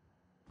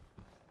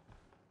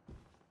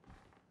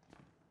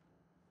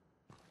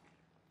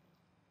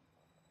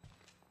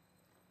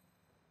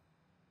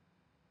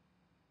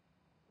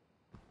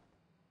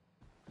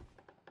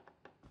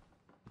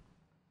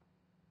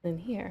 In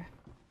here.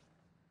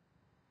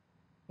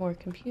 More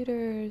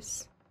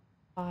computers,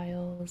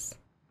 files.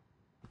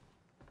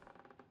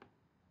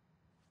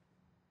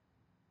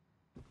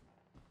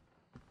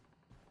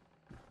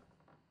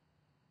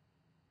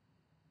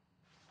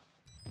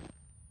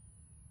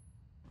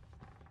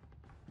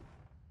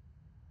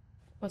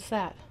 What's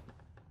that?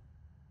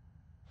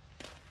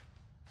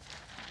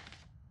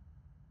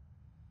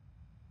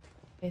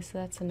 Okay, so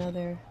that's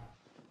another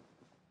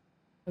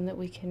one that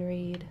we can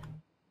read.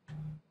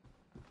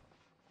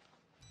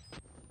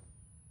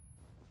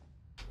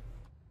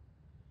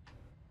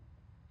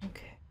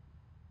 Okay.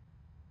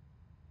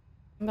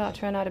 I'm about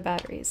to run out of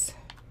batteries.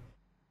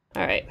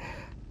 Alright.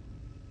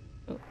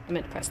 Oh, I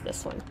meant to press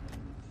this one.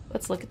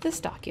 Let's look at this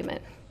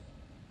document.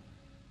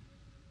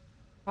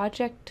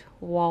 Project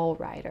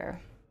Wallrider.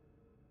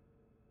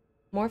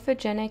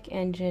 Morphogenic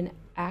engine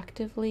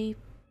actively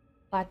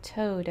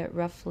plateaued at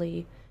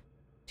roughly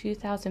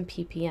 2000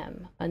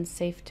 ppm.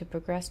 Unsafe to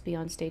progress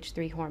beyond stage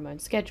 3 hormone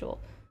schedule.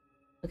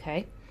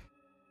 Okay.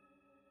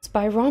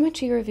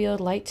 Spirometry revealed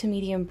light to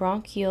medium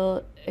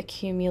bronchial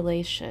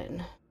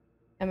accumulation.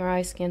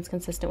 MRI scans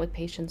consistent with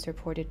patients'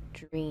 reported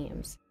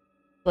dreams.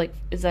 Like,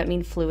 does that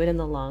mean fluid in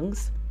the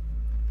lungs?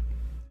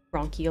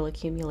 Bronchial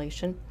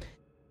accumulation?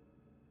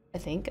 I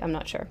think. I'm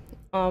not sure.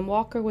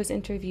 Walker was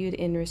interviewed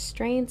in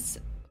restraints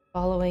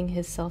following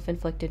his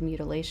self-inflicted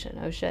mutilation.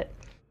 Oh shit.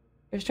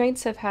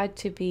 Restraints have had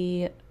to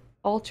be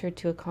altered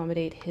to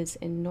accommodate his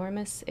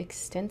enormous,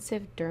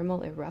 extensive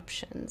dermal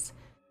eruptions.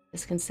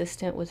 Is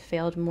consistent with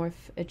failed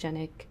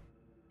morphogenic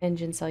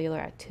engine cellular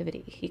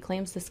activity. He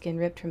claims the skin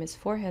ripped from his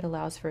forehead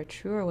allows for a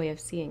truer way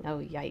of seeing. Oh,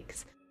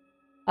 yikes.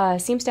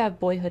 Seems to have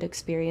boyhood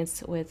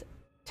experience with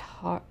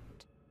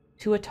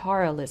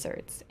tuatara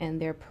lizards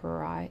and their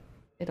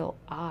parietal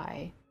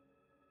eye.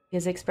 He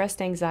has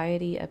expressed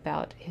anxiety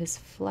about his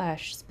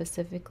flesh,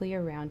 specifically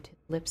around his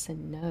lips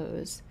and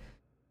nose.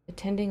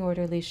 Attending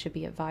orderlies should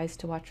be advised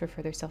to watch for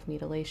further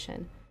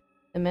self-mutilation.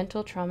 The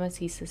mental traumas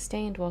he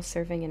sustained while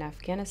serving in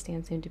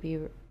Afghanistan seem to be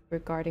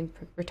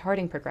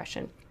retarding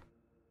progression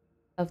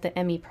of the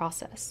ME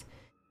process.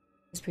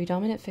 His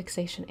predominant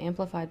fixation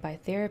amplified by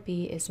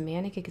therapy is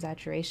manic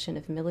exaggeration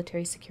of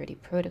military security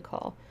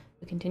protocol.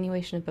 The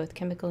continuation of both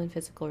chemical and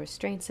physical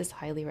restraints is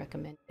highly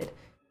recommended.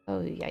 Oh,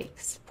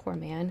 yikes. Poor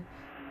man.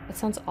 That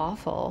sounds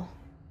awful.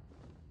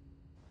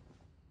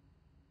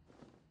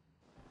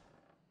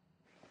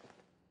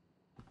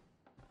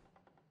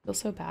 I feel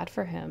so bad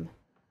for him.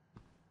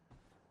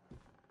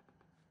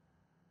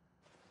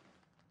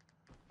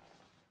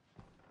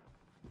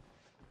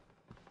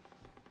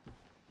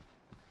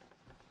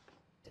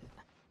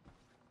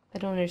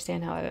 don't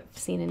understand how I've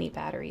seen any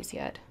batteries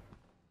yet.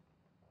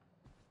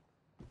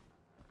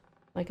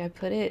 Like, I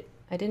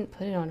didn't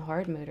put it on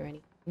hard mode or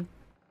anything.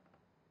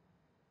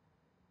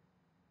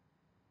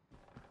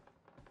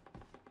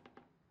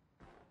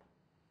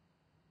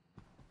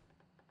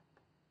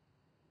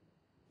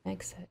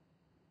 Exit.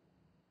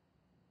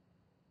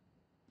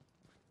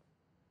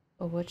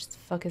 Oh, what the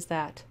fuck is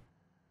that?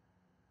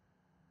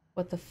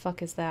 What the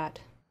fuck is that?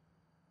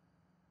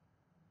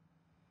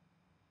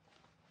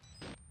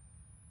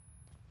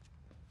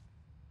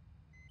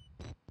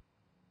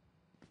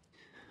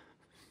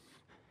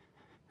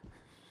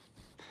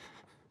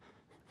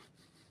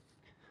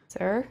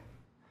 Sir?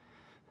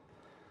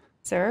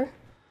 Sir?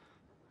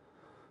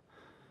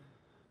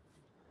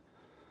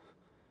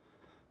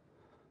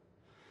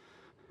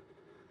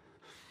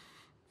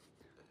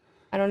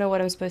 I don't know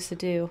what I'm supposed to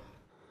do.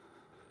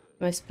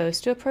 Am I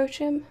supposed to approach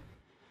him?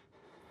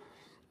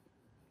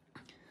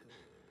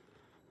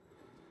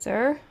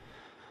 Sir?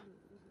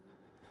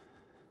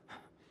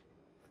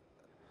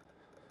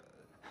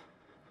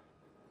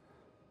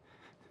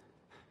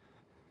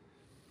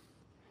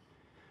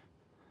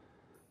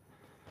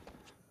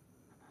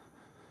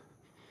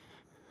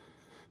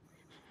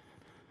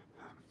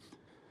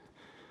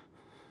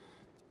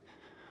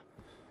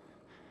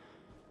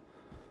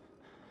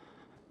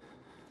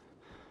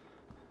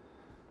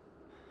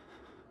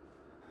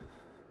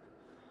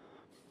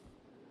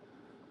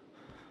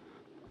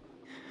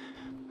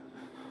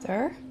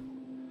 Sir?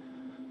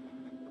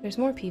 There's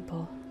more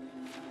people.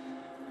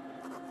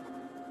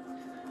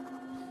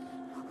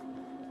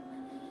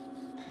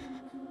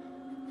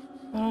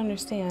 I don't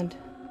understand.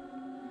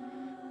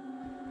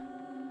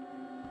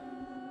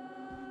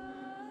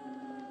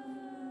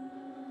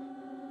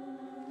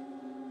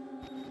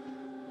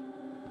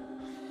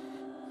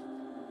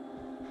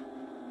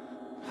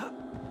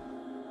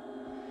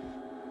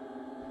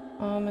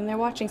 And they're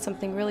watching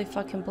something really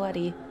fucking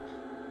bloody.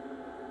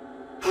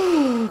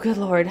 Oh, good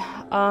lord.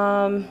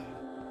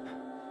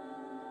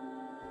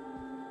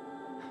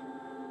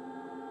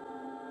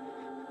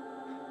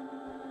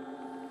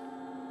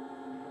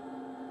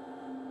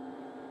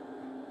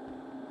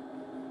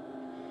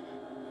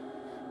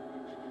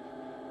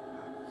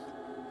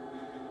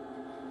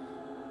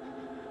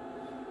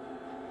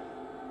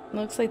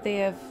 Looks like they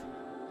have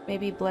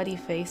maybe bloody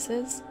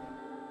faces.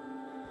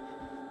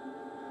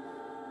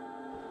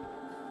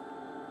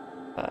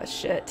 Oh,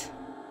 shit.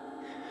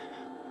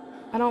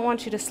 I don't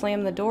want you to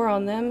slam the door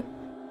on them.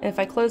 And if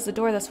I close the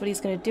door, that's what he's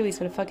gonna do. He's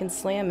gonna fucking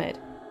slam it.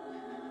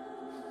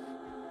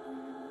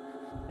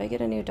 Did I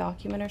get a new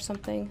document or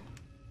something?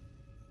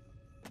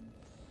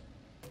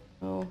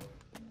 Oh.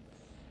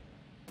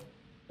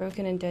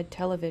 Broken and dead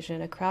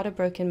television. A crowd of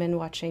broken men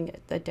watching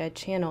the dead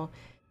channel.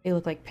 They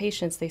look like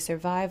patients. They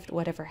survived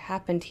whatever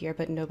happened here,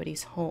 but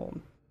nobody's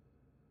home.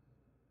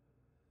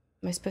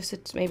 Am I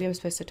supposed to... Maybe I'm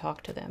supposed to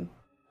talk to them.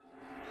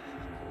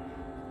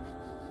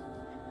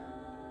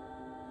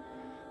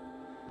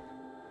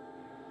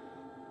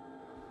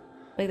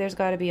 Like, there's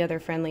got to be other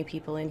friendly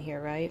people in here,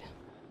 right?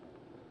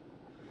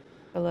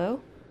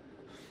 Hello?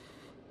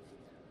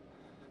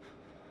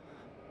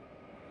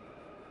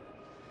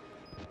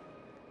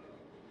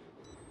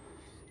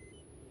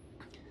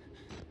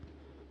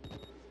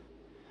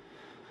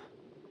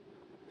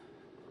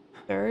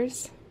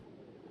 Sirs?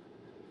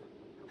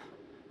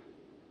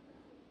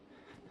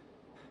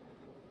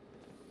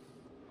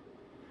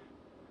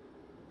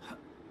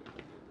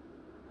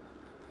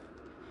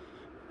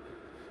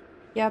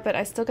 Yeah, but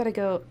I still gotta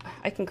go...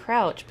 I can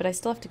crouch, but I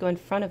still have to go in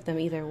front of them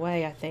either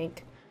way, I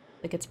think.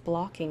 Like, it's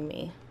blocking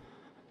me.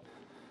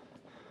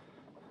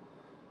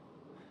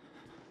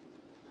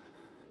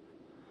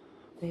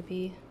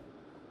 Maybe...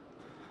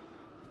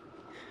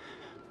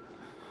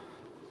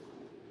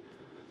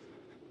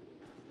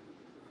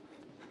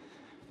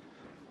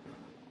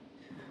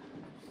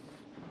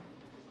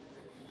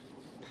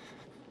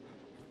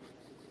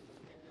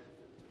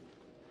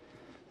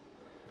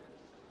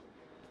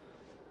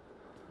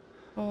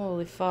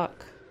 Holy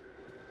fuck.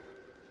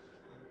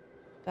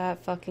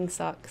 That fucking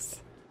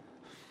sucks.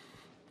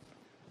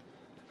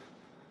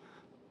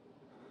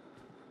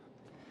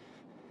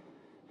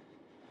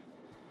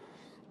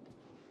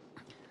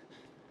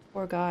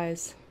 Poor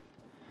guys.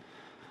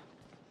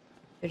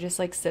 They're just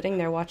like sitting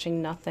there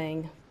watching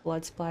nothing.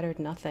 Blood splattered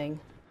nothing.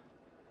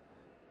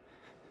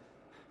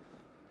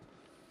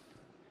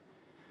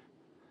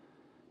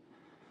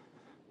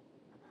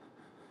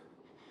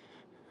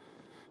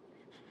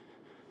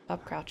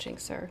 Stop crouching,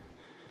 sir.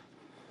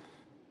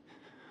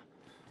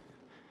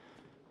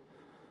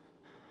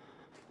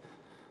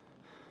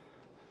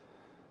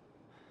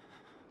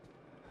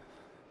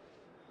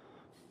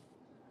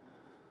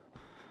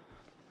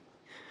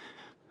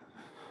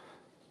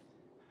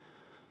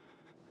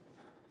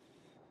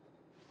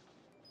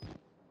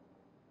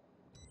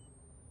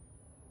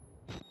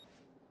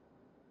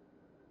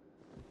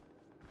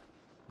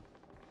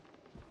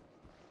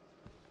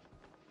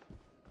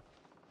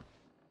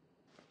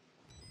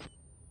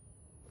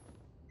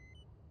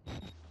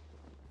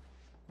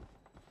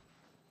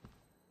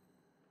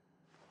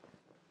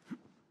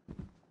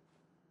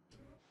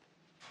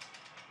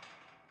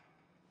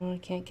 I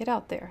can't get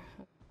out there.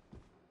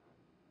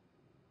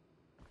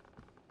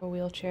 A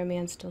wheelchair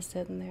man still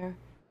sitting there.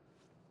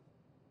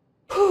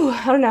 Whew,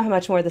 I don't know how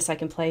much more of this I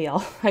can play,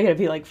 y'all. I gotta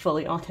be like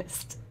fully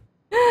honest.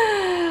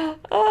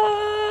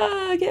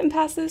 Getting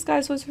past those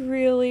guys was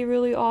really,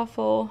 really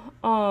awful.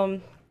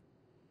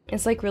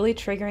 It's like really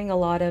triggering a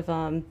lot of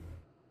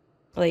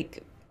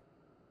like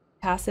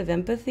passive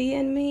empathy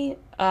in me.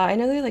 I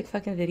know they're like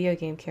fucking video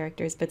game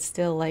characters, but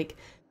still, like,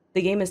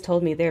 the game has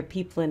told me they're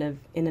people in an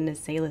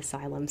insane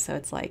asylum, so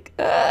it's like,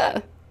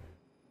 okay.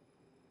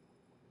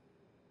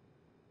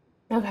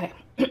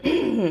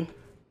 I've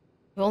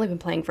only been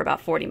playing for about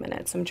 40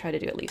 minutes. I'm gonna try to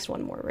do at least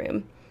one more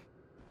room.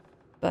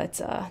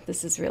 But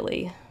this is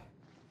really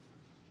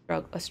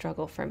a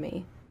struggle for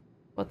me.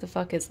 What the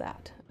fuck is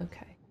that?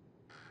 Okay.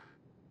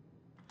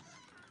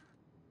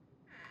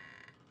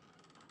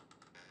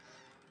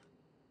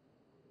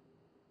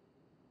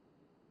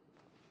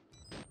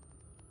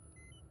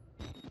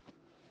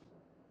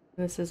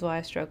 This is why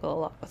I struggle a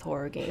lot with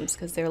horror games,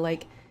 because they're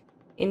like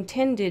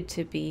intended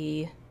to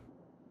be,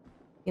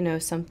 you know,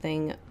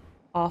 something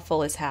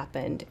awful has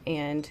happened,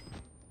 and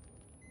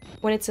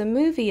when it's a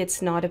movie,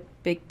 it's not a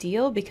big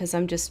deal because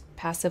I'm just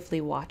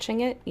passively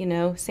watching it, you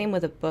know? Same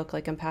with a book,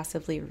 like I'm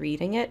passively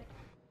reading it.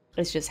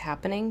 It's just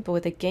happening. But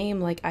with a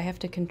game, like I have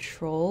to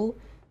control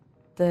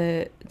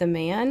the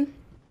man.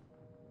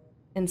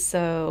 And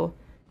so,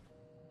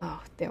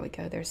 oh, there we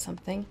go, there's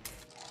something.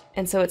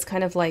 And so it's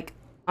kind of like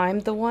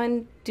I'm the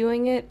one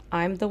doing it.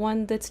 I'm the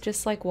one that's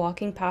just like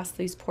walking past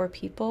these poor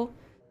people.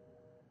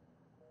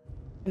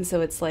 And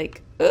so it's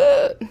like,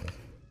 ugh.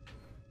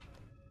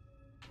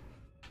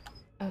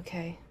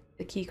 Okay,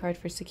 the key card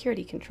for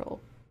security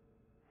control.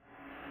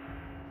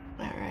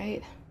 All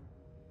right.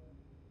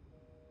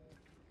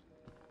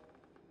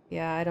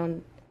 Yeah, I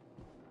don't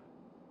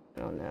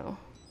know.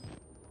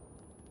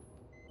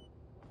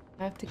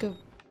 I have to go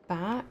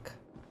back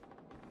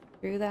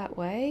through that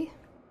way?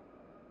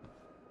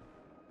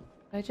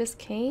 I just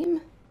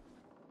came?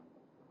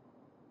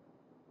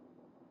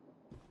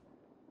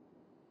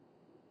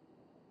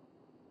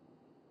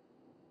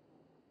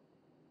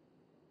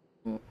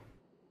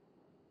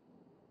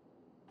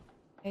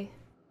 Okay.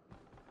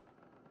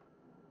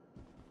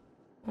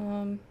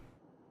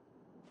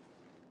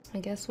 I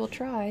guess we'll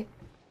try.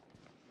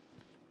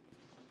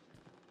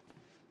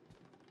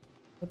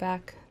 Go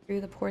back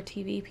through the poor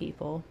TV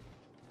people.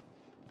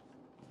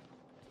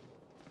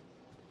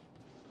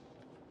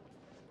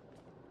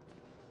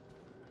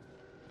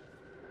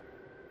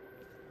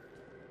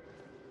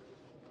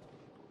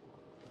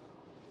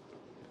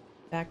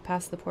 Back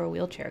past the poor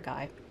wheelchair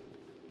guy.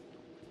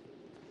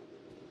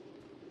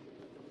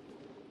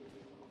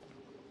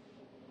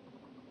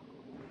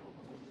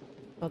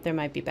 Well, there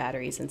might be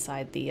batteries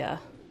inside the,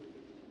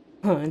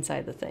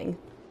 inside the thing.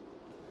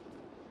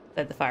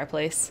 Inside the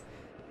fireplace.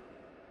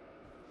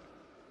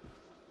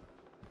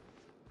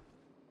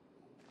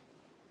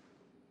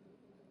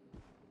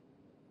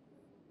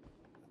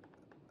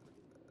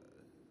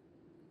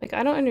 Like,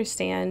 I don't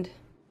understand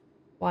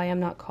why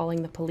I'm not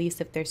calling the police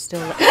if they're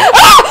still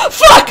ah!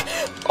 Fuck!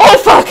 Oh,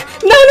 fuck!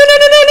 No, no, no,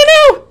 no, no, no,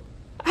 no!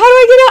 How do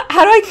I get out?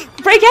 How do I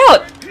break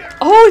out?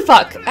 Holy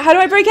fuck. How do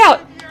I break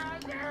out?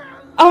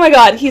 Oh my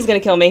god, he's gonna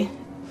kill me.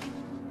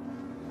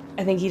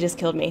 I think he just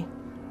killed me.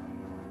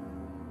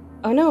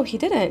 Oh no, he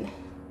didn't.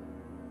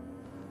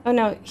 Oh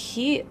no,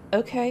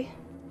 okay.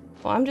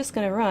 Well, I'm just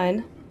gonna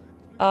run.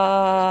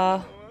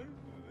 Bye.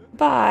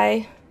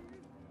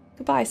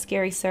 Goodbye,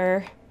 scary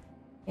sir.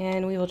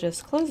 And we will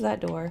just close that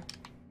door.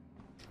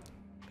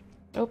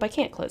 Oh, I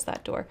can't close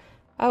that door.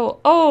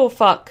 Oh,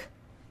 fuck.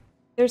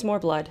 There's more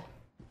blood.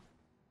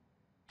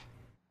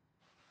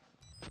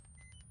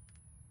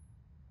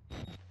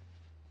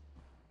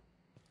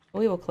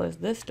 We will close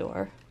this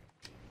door.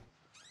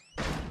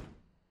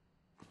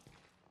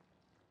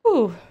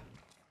 Ooh.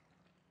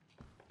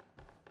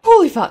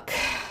 Holy fuck.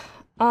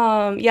 Yeah,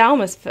 I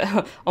almost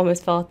fell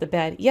out the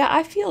bed. Yeah,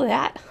 I feel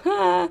that.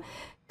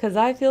 Because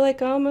I feel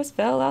like I almost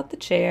fell out the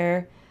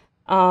chair.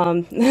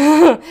 So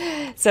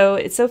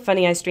it's so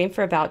funny. I stream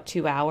for about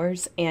 2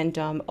 hours, and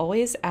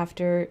always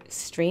after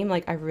stream,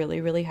 like I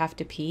really, really have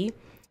to pee.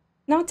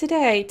 Not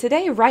today.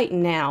 Today, right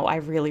now, I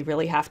really,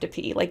 really have to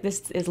pee. Like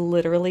this is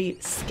literally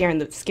scared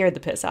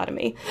the piss out of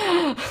me.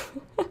 Oh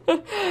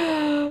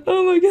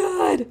my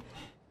god.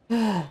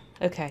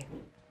 Okay.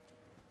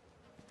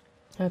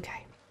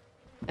 Okay.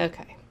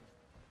 Okay.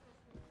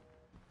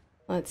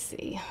 Let's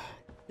see.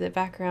 The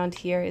background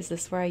here, is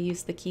this where I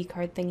use the key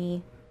card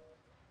thingy?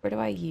 Where do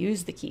I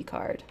use the key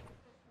card?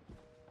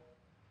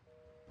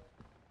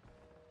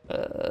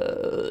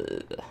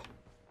 Come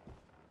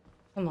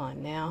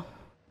on now.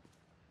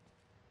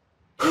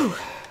 Whew.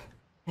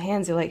 My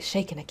hands are like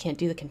shaking. I can't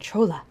do the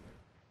controller.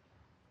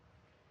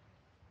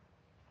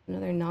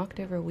 Another knocked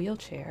over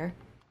wheelchair.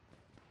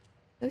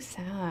 So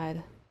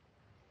sad.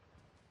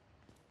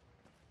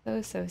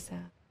 So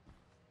sad.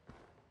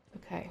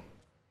 Okay.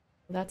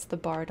 That's the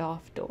barred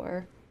off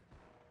door.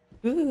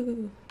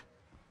 Ooh.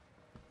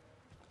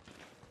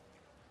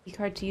 Key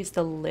card to use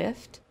the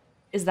lift?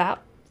 Is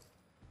that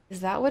Is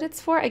that what it's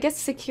for? I guess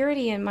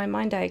security, in my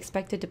mind, I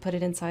expected to put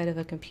it inside of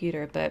a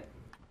computer, but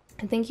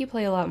I think you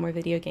play a lot more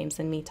video games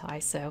than me, Ty,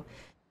 so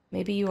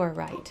maybe you are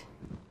right.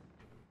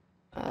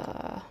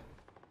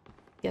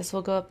 Guess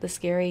we'll go up the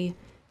scary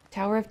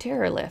Tower of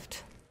Terror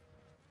lift.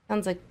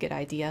 Sounds like a good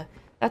idea.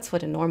 That's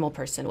what a normal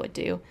person would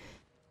do.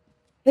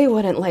 They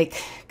wouldn't,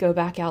 like, go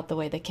back out the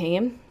way they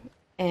came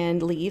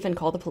and leave and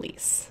call the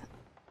police.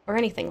 Or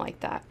anything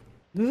like that.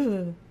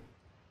 Ugh.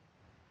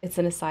 It's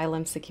an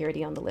asylum,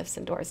 security on the lifts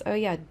and doors. Oh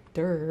yeah,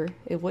 durr,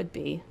 it would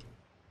be.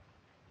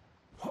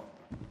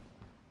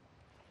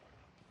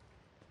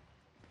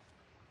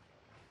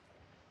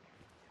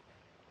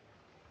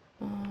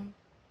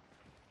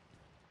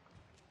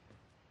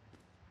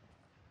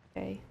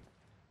 Okay.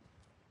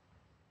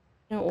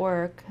 Didn't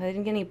work. I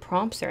didn't get any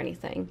prompts or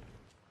anything.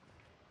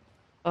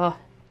 Ugh.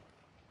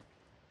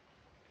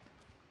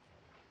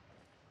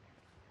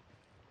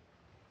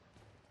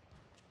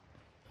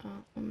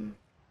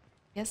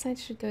 Guess I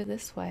should go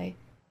this way.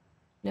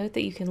 Note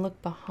that you can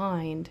look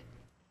behind,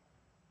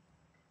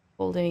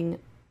 holding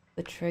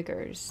the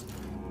triggers.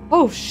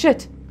 Oh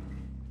shit!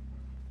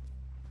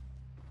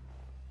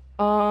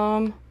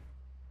 The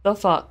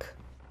fuck.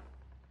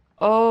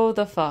 Oh,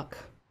 the fuck.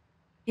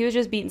 He was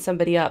just beating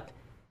somebody up.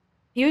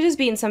 He was just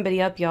beating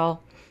somebody up,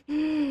 y'all.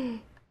 I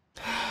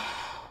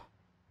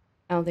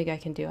don't think I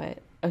can do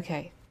it.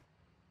 Okay.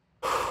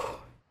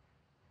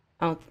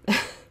 I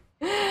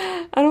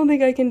don't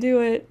think I can do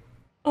it.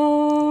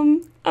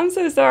 I'm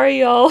so sorry,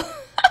 y'all. This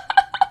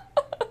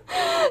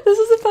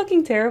was a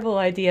fucking terrible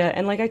idea,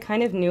 and like I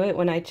kind of knew it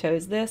when I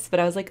chose this, but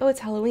I was like, oh, it's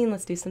Halloween,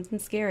 let's do something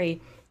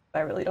scary. I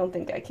really don't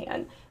think I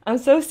can. I'm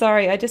so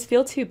sorry, I just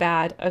feel too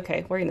bad.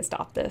 Okay, we're gonna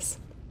stop this.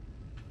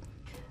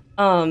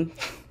 I'm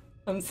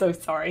so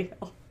sorry.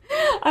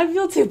 I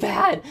feel too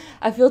bad.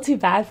 I feel too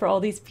bad for all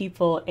these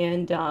people,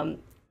 and I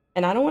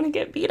don't want to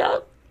get beat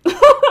up.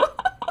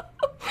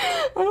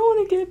 I don't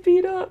want to get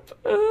beat up.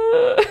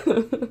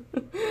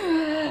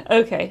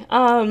 Okay,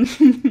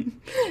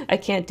 I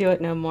can't do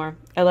it no more.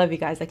 I love you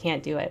guys, I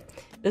can't do it.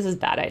 This is a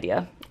bad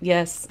idea.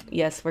 Yes,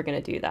 we're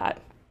gonna do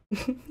that.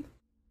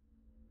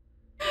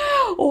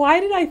 Why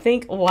did I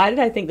think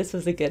this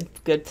was a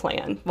good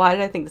plan? Why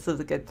did I think this was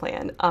a good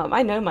plan?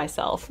 I know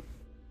myself.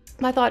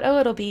 I thought,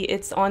 oh,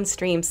 it's on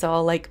stream, so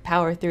I'll like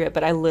power through it,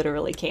 but I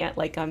literally can't.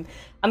 Like I'm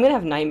gonna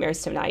have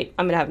nightmares tonight.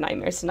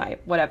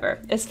 Whatever.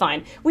 It's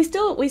fine. We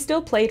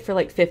still played for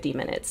like 50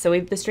 minutes. So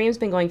the stream's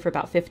been going for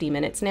about 50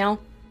 minutes now.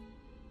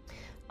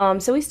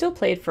 So we still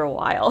played for a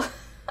while.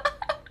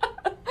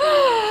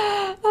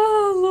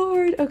 Oh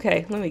Lord.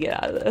 Okay, let me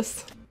get out of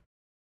this.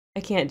 I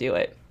can't do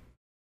it.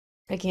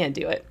 I can't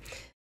do it.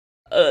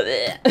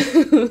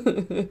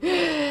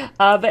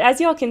 But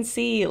as y'all can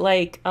see,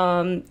 like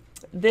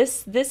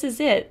this is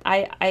it.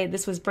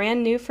 This was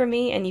brand new for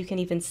me, and you can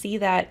even see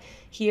that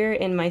here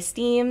in my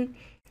Steam.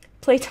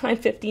 Playtime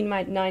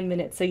 9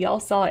 minutes, so y'all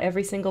saw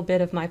every single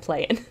bit of my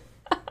playing.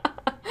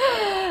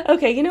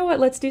 Okay, you know what?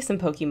 Let's do some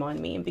Pokemon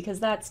meme, because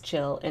that's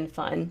chill and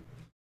fun.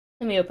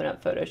 Let me open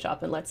up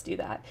Photoshop and let's do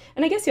that.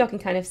 And I guess y'all can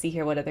kind of see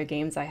here what other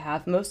games I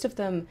have. Most of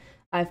them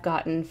I've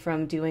gotten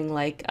from doing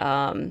like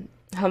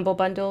Humble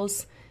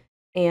Bundles,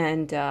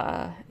 and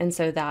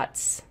so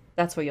that's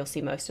where you'll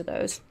see most of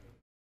those.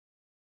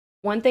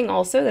 One thing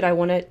also that I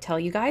want to tell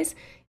you guys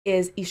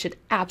is you should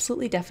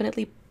absolutely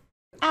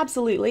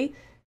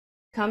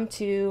come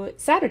to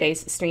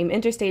Saturday's stream,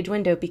 Interstage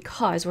Window,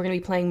 because we're going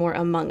to be playing more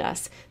Among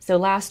Us. So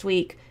last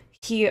week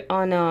here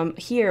on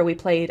here we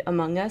played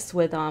Among Us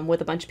with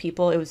a bunch of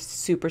people. It was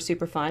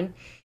super fun,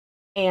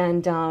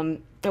 and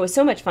it was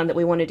so much fun that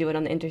we want to do it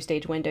on the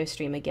Interstage Window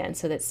stream again,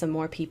 so that some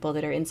more people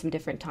that are in some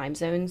different time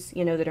zones,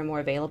 you know, that are more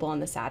available on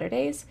the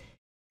Saturdays,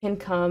 can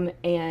come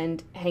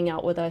and hang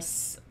out with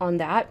us on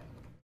that.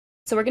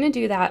 So we're going to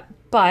do that,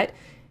 but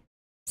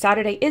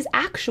Saturday is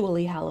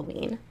actually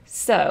Halloween,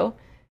 so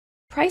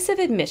price of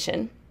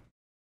admission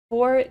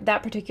for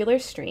that particular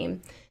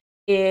stream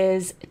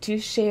is to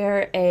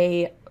share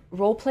a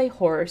roleplay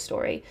horror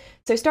story.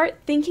 So start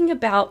thinking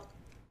about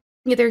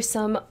either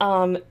some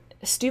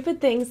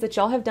stupid things that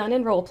y'all have done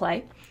in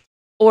roleplay,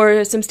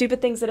 or some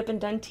stupid things that have been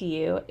done to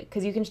you,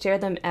 because you can share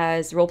them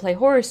as roleplay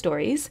horror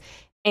stories.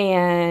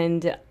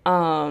 And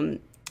now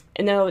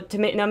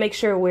make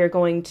sure we're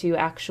going to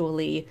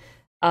actually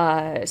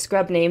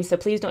scrub names, so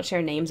please don't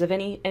share names of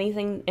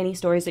any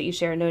stories that you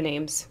share. No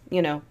names,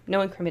 you know,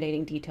 no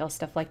incriminating details,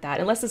 stuff like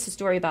that, unless it's a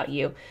story about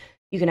you.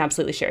 You can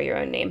absolutely share your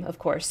own name, of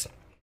course.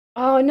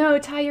 Oh no,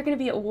 Ty, you're gonna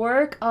be at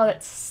work? Oh,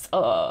 that sucks.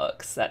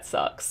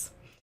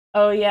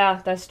 Oh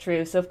yeah, that's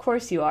true. So of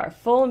course you are.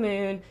 Full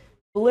moon,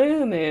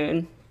 blue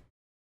moon.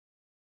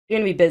 You're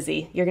gonna be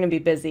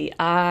busy.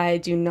 I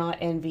do not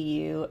envy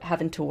you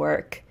having to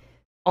work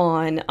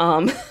on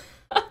on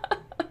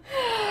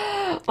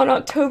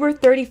October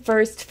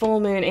 31st, full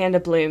moon and a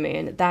blue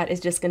moon. That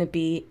is just gonna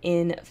be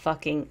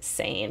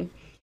insane.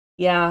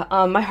 Yeah,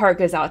 my heart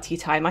goes out to you,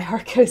 Ty. My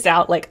heart goes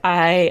out, like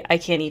I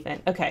can't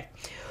even. Okay.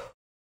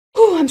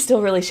 Whew, I'm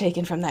still really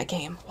shaken from that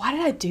game. Why did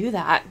I do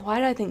that? Why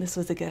did I think this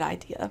was a good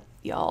idea,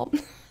 y'all?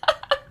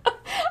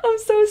 I'm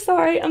so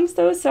sorry. I'm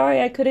so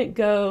sorry I couldn't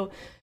go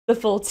the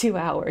full 2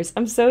 hours.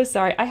 I'm so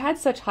sorry. I had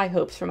such high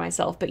hopes for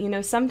myself, but you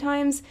know,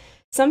 sometimes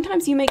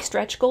you make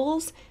stretch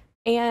goals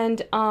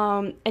and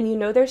you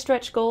know they're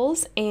stretch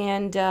goals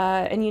and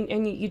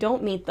you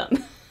don't meet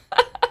them.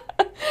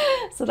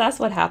 So that's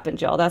what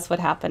happened, y'all. That's what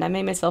happened. I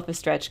made myself a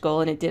stretch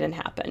goal and it didn't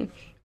happen.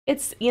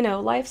 It's, you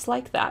know, life's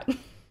like that.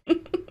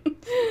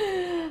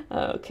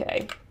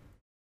 Okay.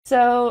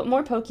 So,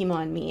 more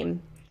Pokemon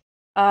meme.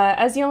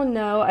 As y'all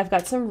know, I've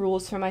got some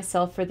rules for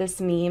myself for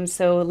this meme.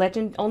 So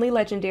only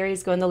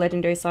legendaries go in the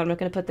legendary slot. I'm not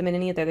going to put them in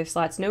any of the other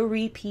slots. No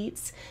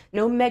repeats,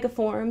 no mega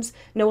forms,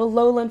 no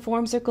Alolan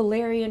forms or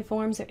Galarian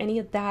forms or any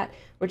of that.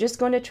 We're just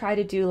going to try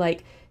to do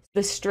like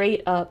the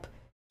straight up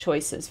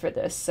choices for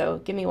this. So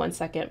give me 1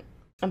 second.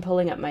 I'm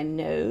pulling up my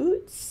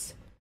notes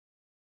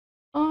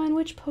on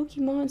which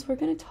Pokemons we're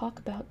going to talk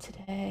about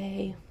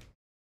today.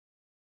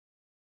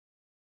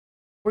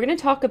 We're going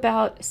to talk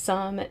about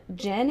some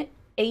Gen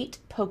 8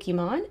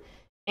 Pokemon.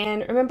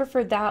 And remember,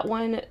 for that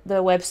one,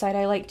 the website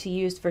I like to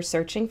use for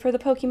searching for the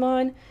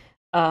Pokemon,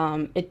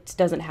 it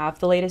doesn't have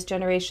the latest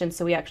generation,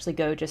 so we actually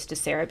go just to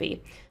Cerebi.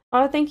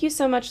 Oh, thank you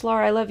so much,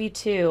 Laura. I love you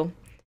too.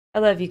 I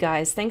love you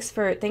guys. Thanks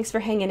for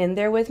hanging in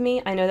there with me.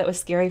 I know that was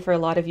scary for a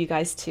lot of you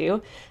guys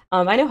too.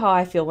 I know how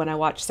I feel when I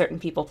watch certain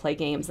people play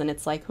games, and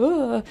it's like,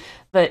 ugh,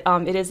 but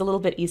it is a little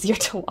bit easier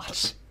to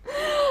watch,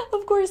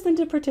 of course, than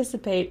to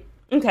participate.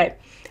 Okay.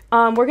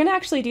 We're going to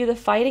actually do the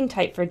fighting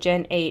type for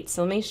Gen 8,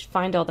 so let me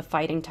find all the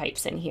fighting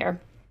types in here.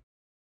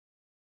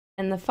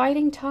 And the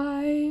fighting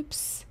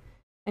types...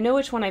 I know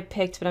which one I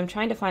picked, but I'm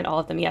trying to find all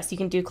of them. Yes, you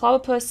can do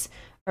Clobbopus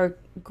or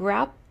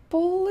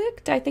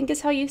Grapplelict, I think is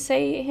how you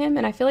say him,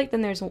 and I feel like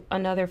then there's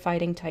another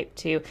fighting type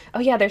too. Oh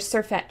yeah, there's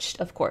Sirfetch'd,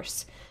 of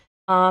course.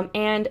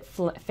 And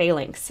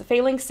Phalanx.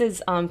 Phalanx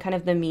is kind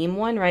of the meme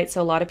one, right?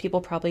 So a lot of people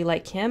probably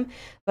like him,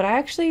 but I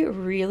actually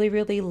really,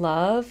 really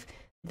love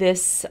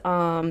this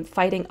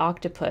fighting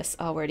octopus.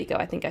 Oh, where'd he go?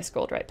 I think I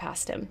scrolled right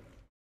past him.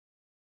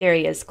 There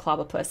he is,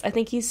 Clobbopus. I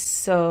think he's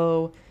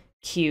so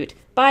cute.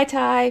 Bye,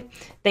 Ty.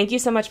 Thank you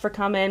so much for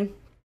coming.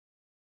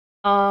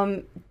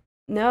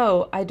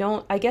 No, I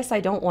don't. I guess I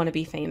don't want to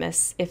be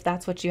famous, if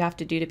that's what you have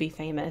to do to be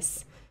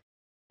famous.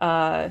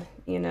 You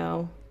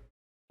know,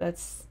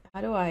 that's...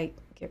 How do I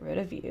get rid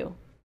of you?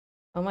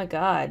 Oh my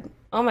god.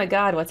 Oh my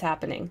god, what's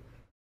happening?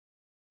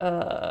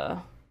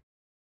 What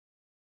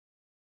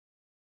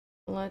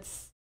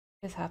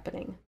is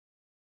happening?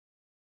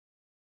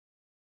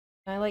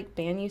 Can I like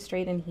ban you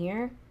straight in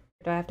here?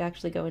 Or do I have to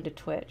actually go into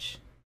Twitch?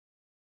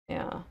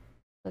 Yeah.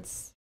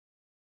 Let's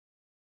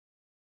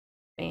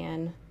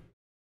ban.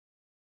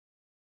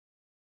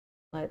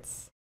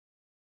 Let's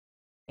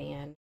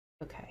ban.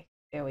 Okay,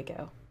 there we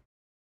go.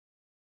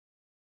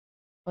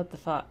 What the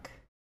fuck?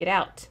 Get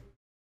out.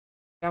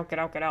 Get out, get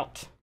out, get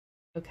out.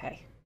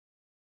 Okay.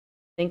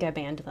 I think I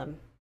banned them.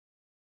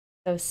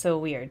 That was so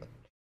weird.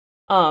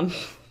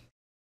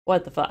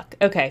 What the fuck?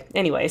 Okay,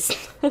 anyways.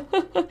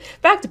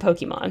 Back to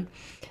Pokemon.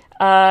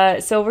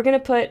 So we're gonna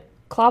put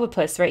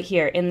Clobbopus right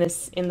here in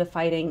the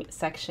fighting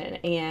section,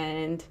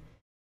 and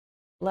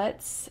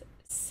let's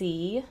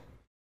see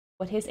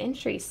what his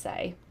entries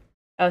say.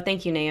 Oh,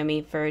 thank you,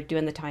 Naomi, for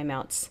doing the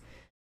timeouts.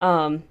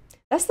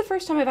 That's the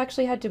first time I've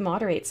actually had to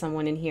moderate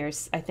someone in here,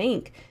 I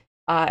think.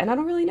 And I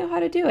don't really know how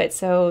to do it,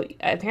 so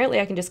apparently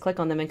I can just click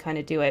on them and kind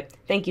of do it.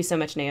 Thank you so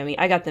much, Naomi.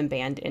 I got them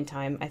banned in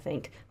time, I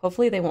think.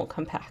 Hopefully they won't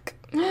come back.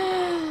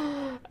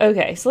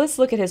 Okay, so let's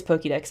look at his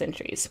Pokédex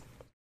entries.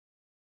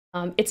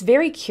 It's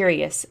very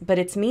curious, but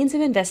its means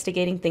of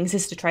investigating things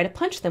is to try to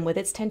punch them with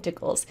its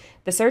tentacles.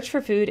 The search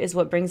for food is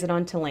what brings it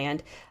onto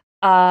land.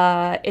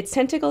 Its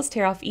tentacles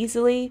tear off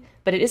easily,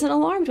 but it isn't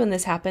alarmed when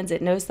this happens.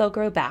 It knows they'll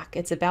grow back.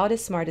 It's about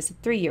as smart as a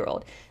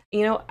 3-year-old.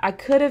 You know, I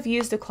could have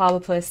used a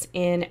Clobbopus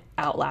in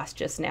Outlast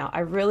just now. I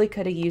really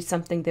could have used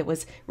something that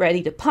was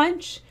ready to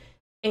punch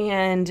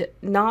and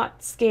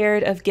not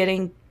scared of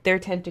getting their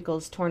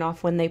tentacles torn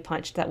off when they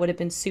punched. That would have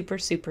been super,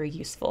 super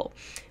useful.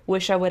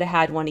 Wish I would have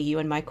had one of you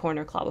in my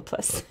corner,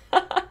 Clobbopus.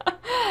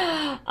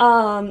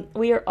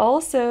 We are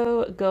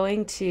also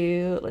going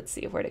to, let's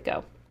see where to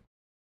go.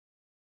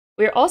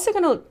 We're also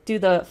going to do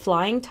the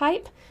flying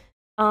type.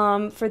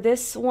 For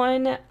this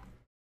one,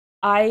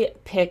 I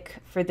pick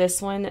for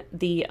this one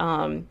the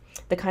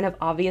kind of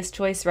obvious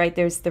choice, right?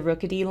 There's the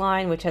Rookidee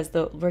line, which has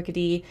the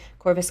Rookidee,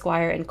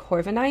 Corvisquire, and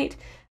Corviknight.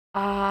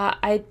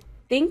 I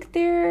think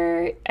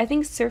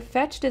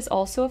Sirfetch'd is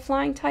also a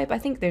flying type. I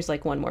think there's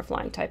like one more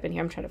flying type in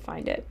here. I'm trying to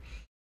find it,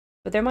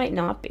 but there might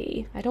not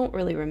be. I don't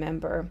really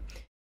remember.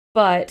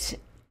 But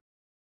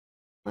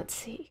let's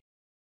see.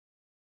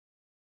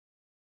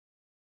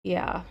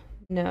 Yeah,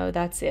 no,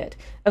 that's it.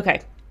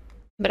 Okay,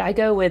 but I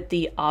go with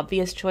the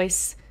obvious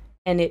choice,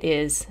 and it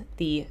is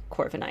the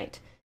Corviknight.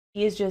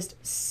 He is just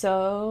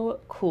so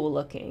cool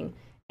looking.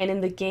 And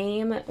in the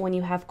game, when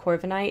you have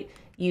Corviknight,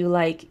 you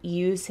like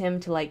use him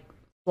to like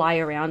fly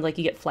around, like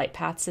you get flight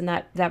paths in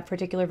that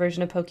particular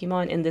version of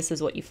Pokemon, and this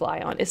is what you fly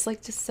on. It's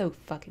like just so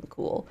fucking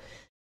cool.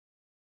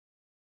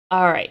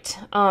 All right.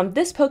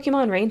 This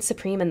Pokemon reigns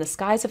supreme in the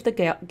skies of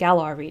the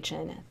Galar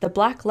region. The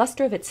black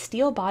luster of its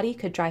steel body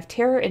could drive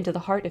terror into the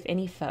heart of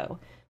any foe.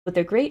 With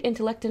their great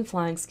intellect and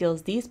flying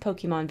skills, these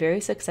Pokemon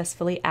very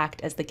successfully act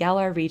as the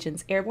Galar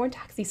region's airborne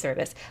taxi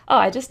service. Oh,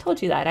 I just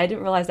told you that. I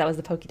didn't realize that was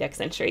the Pokédex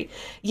entry.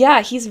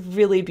 Yeah, he's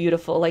really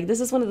beautiful. Like,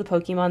 this is one of the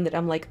Pokemon that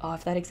I'm like, oh,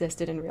 if that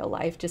existed in real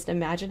life, just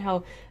imagine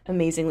how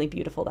amazingly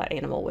beautiful that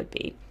animal would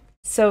be.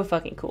 So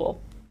fucking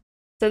cool.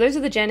 So those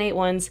are the Gen 8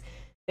 ones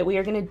that we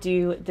are going to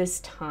do this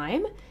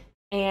time.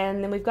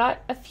 And then we've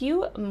got a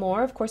few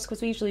more, of course,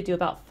 because we usually do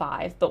about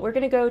 5. But we're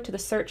going to go to the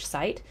search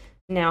site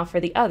now for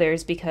the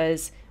others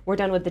because we're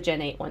done with the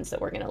Gen 8 ones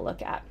that we're going to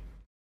look at.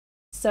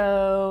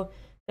 So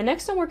the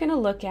next one we're going to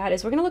look at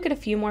is we're going to look at a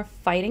few more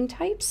fighting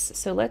types.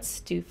 So let's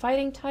do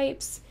fighting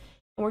types.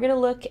 And we're going to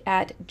look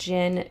at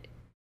Gen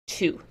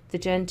 2, the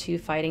Gen 2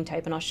 fighting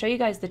type. And I'll show you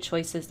guys the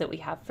choices that we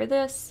have for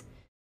this.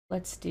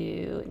 Let's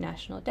do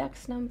National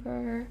Dex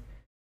number.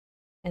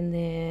 And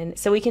then,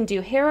 so we can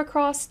do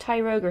Heracross,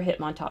 Tyrogue, or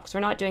Hitmontop, because we're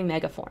not doing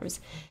Mega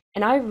Forms.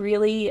 And I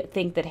really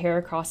think that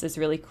Heracross is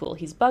really cool.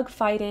 He's bug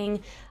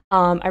fighting.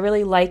 I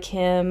really like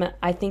him.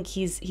 I think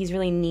he's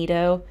really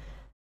neato.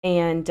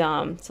 And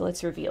so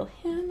let's reveal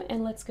him,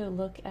 and let's go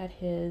look at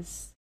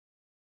his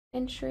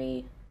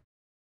entry.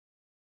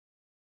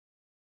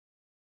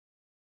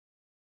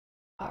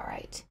 All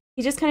right.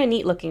 He's just kind of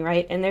neat looking,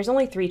 right? And there's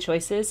only 3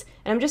 choices,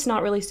 and I'm just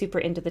not really super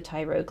into the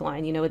Tyrogue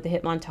line, you know, with the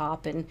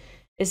Hitmontop, and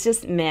it's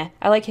just meh.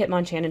 I like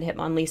Hitmonchan and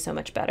Hitmonlee so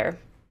much better.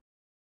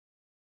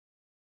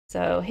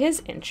 So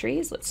his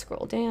entries, let's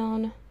scroll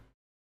down.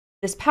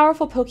 This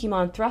powerful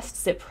Pokemon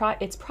thrusts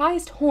its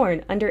prized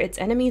horn under its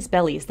enemies'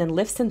 bellies, then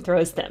lifts and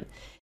throws them.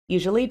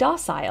 Usually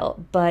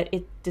docile, but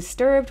if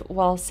disturbed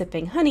while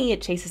sipping honey,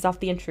 it chases off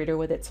the intruder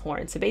with its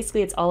horn. So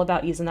basically it's all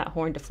about using that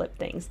horn to flip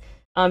things.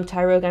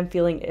 Tyrogue, I'm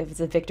feeling if it's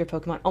a Victor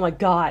Pokemon. Oh my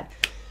god.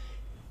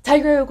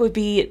 Tyrogue would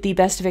be the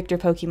best Victor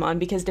Pokemon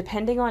because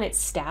depending on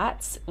its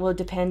stats will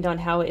depend on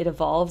how it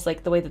evolves.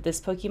 Like the way that this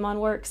Pokemon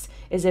works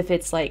is if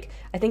it's like,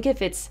 I think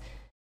if its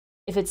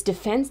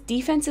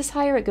defense is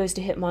higher, it goes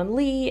to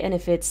Hitmonlee, and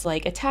if it's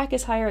like attack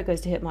is higher, it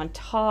goes to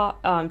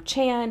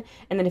Hitmonchan,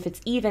 and then if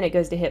it's even, it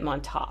goes to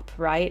Hitmontop,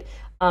 right?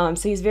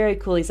 So he's very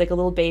cool. He's like a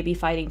little baby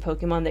fighting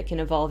Pokemon that can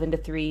evolve into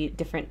 3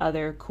 different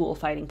other cool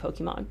fighting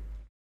Pokemon.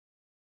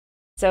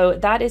 So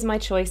that is my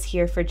choice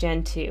here for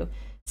Gen 2.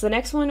 So the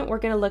next one we're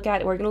going to look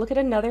at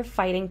another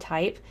fighting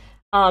type.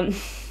 So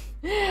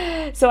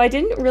I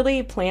didn't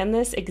really plan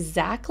this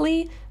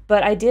exactly,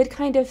 but I did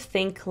kind of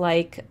think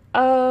like,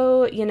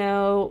 oh, you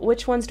know,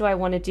 which ones do I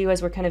want to do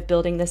as we're kind of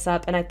building this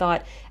up? And I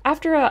thought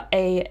after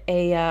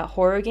a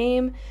horror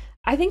game,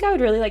 I think I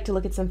would really like to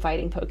look at some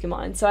fighting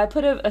Pokemon. So I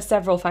put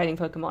several fighting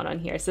Pokemon on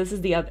here. So this is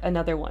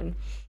another one,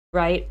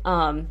 right?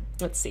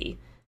 Let's see.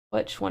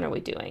 Which one are we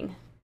doing?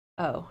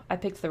 Oh, I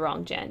picked the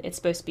wrong gen. It's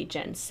supposed to be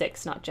Gen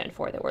 6, not Gen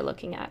 4 that we're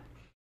looking at.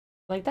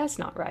 Like, that's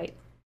not right.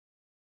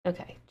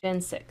 Okay,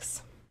 Gen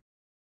 6.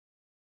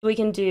 We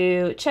can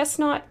do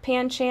Chestnut,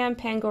 Pancham,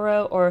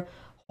 Pangoro, or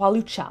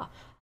Hawlucha.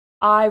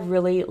 I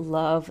really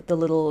love the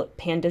little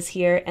pandas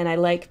here, and I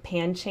like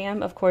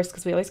Pancham, of course,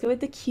 because we always go with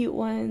the cute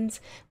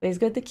ones. So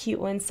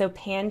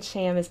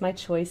Pancham is my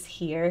choice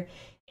here.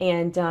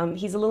 And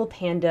he's a little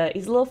panda.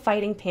 He's a little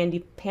fighting panda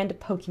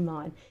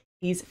Pokemon.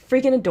 He's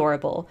freaking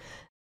adorable.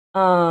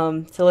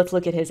 So let's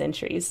look at his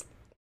entries.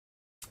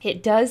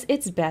 It does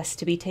its best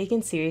to be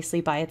taken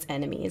seriously by its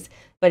enemies,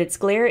 but its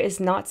glare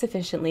is not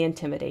sufficiently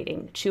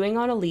intimidating. Chewing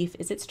on a leaf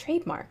is its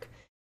trademark.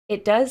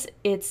 It does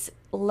its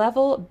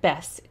level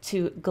best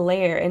to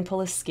glare and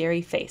pull a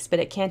scary face, but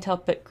it can't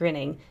help but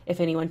grinning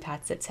if anyone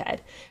pats its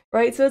head.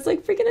 Right? So it's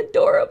like freaking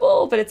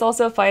adorable, but it's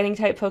also a fighting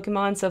type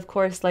Pokemon, so of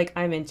course, like,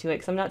 I'm into it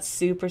because I'm not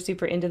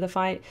super into the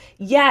fight.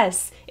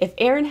 Yes! If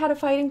Erin had a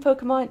fighting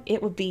Pokemon,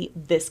 it would be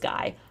this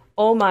guy.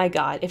 Oh my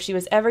god, if she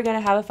was ever going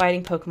to have a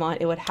fighting Pokemon,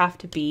 it would have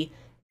to be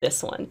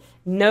this one.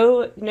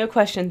 No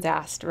questions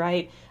asked,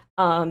 right?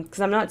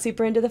 Because I'm not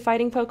super into the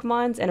fighting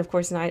Pokemons, and of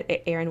course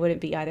Erin wouldn't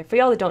be either. For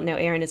y'all that don't know,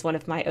 Erin is one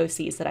of my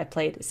OCs that I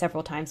played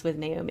several times with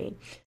Naomi.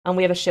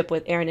 We have a ship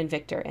with Erin and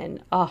Victor,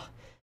 and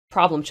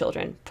problem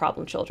children.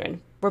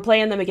 We're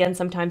playing them again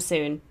sometime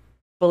soon.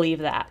 Believe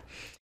that.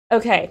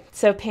 Okay,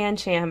 so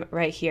Pancham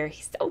right here.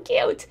 He's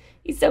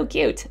so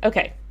cute.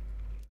 Okay,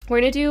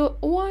 we're gonna do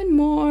one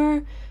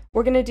more.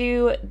 We're gonna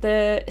do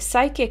the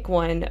psychic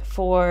one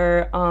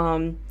for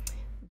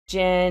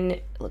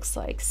Gen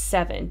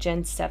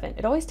 7.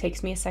 It always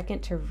takes me a second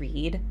to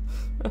read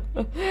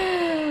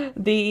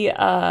it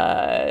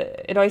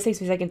always takes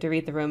me a second to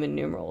read the Roman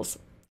numerals.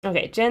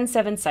 Okay, Gen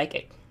 7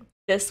 Psychic.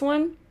 This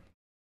one,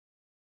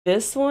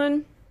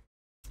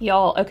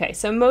 y'all. Okay,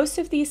 so most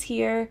of these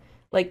here,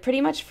 like pretty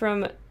much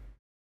from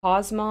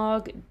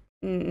from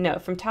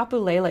Tapu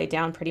Lele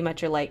down pretty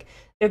much are like,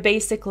 they're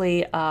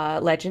basically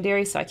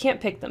legendary, so I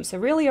can't pick them. So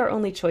really our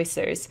only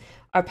choices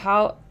are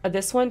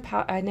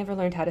I never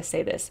learned how to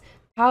say this.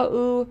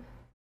 Pau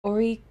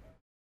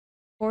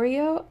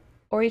Oreo?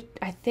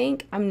 I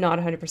think, I'm not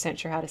 100%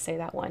 sure how to say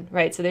that one,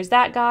 right? So there's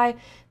that guy,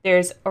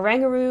 there's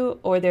Oranguru,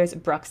 or there's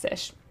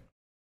Bruxish.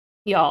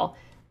 Y'all,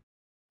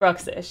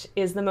 Bruxish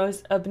is the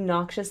most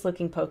obnoxious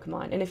looking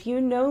Pokemon. And if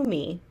you know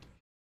me,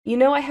 you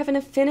know I have an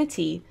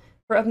affinity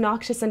for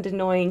obnoxious and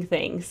annoying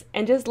things.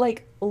 And just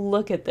like,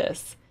 look at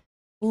this.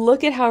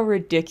 Look at how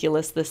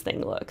ridiculous this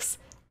thing looks.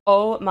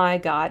 Oh my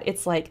God.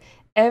 It's like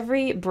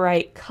every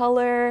bright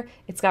color.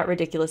 It's got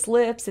ridiculous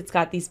lips. It's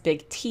got these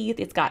big teeth.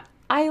 It's got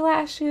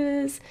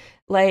eyelashes.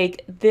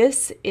 Like,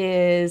 this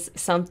is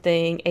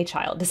something a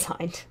child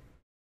designed.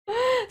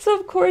 So,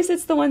 of course,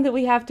 it's the one that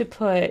we have to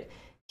put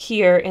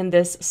here in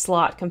this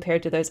slot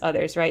compared to those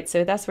others, right?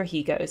 So that's where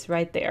he goes,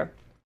 right there.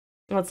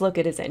 Let's look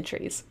at his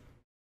entries.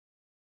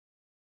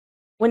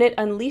 When it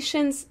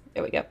unleashes,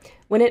 there we go.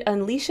 When it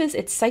unleashes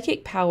its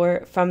psychic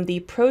power from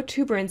the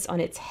protuberance on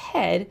its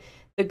head,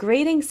 the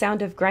grating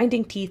sound of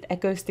grinding teeth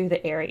echoes through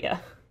the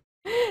area.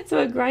 So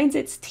it grinds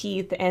its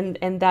teeth, and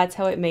that's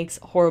how it makes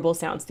horrible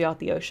sounds throughout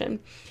the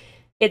ocean.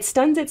 It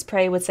stuns its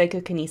prey with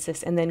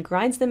psychokinesis and then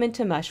grinds them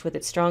into mush with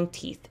its strong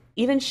teeth.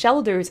 Even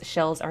Shelder's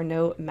shells are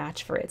no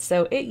match for it,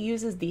 so it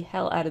uses the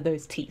hell out of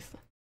those teeth.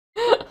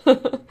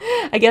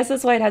 I guess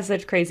that's why it has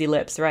such crazy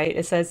lips, right?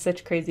 It says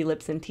such crazy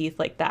lips and teeth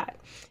like that.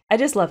 I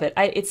just love it.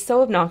 It's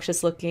so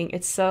obnoxious looking.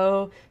 It's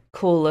so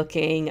cool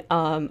looking.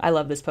 I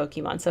love this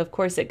Pokemon, so of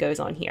course it goes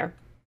on here.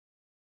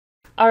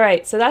 All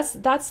right, so that's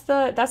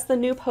the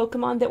new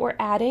Pokemon that we're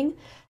adding.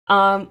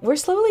 We're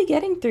slowly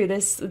getting through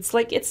this. It's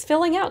like it's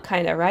filling out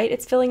kind of, right?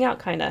 It's filling out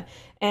kind of.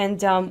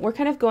 And we're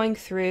kind of going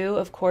through,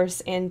 of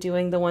course, and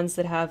doing the ones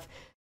that have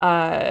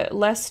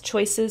less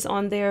choices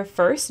on there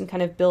first and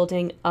kind of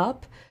building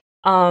up.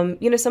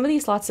 You know, some of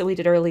these slots that we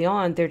did early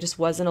on, there just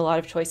wasn't a lot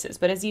of choices.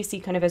 But as you see,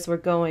 kind of as we're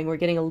going, we're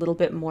getting a little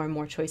bit more and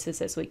more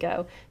choices as we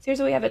go. So here's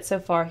what we have it so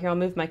far. Here, I'll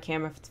move my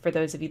camera for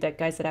those of you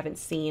guys that haven't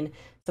seen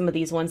some of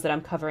these ones that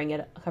I'm covering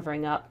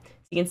up. So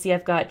you can see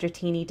I've got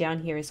Dratini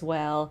down here as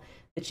well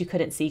that you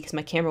couldn't see because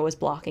my camera was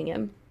blocking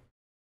him.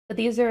 But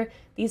these are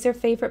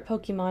favorite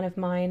Pokemon of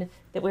mine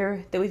that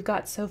we've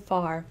got so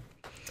far.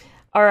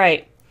 All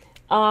right.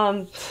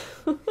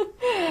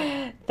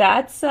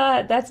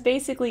 That's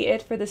basically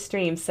it for the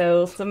stream.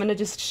 So I'm gonna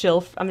just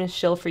chill. I'm gonna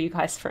chill for you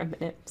guys for a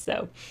minute.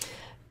 So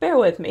bear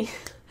with me.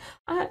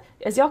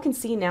 As y'all can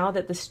see now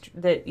that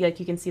like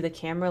you can see the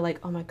camera, like,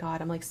 oh my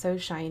God, I'm like so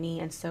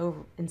shiny and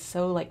so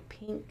like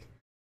pink.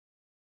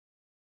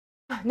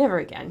 Never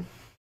again.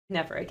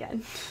 Never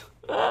again.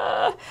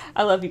 I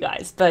love you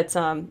guys, but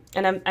and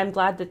I'm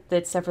glad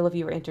that several of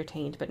you were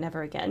entertained, but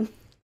never again.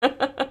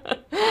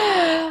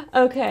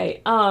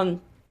 Okay,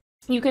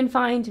 you can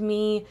find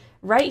me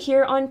right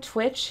here on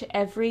Twitch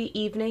every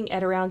evening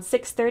at around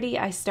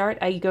 6:30.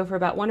 I go for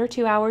about 1 or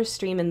 2 hours,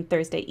 streaming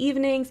Thursday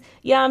evenings.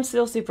 Yeah, I'm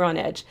still super on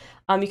edge.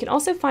 You can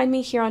also find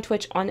me here on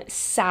Twitch on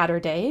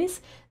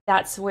Saturdays.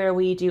 That's where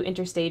we do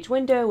Interstage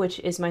Window, which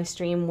is my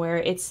stream where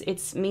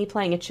it's me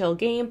playing a chill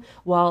game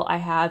while I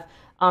have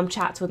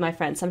chats with my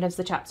friends. Sometimes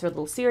the chats are a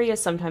little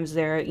serious, sometimes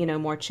they're, you know,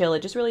 more chill.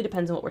 It just really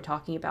depends on what we're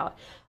talking about.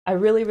 I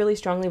really, really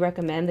strongly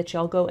recommend that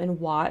y'all go and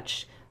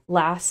watch the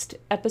last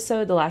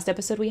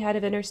episode we had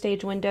of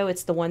Interstage Window.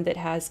 It's the one that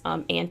has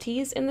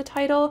aunties in the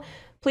title.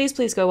 Please,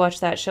 please go watch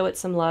that. Show it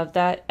some love.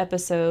 That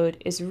episode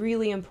is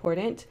really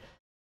important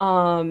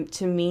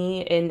to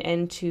me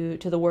and to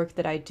the work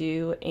that I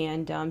do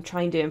and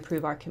trying to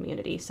improve our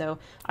community. So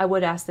I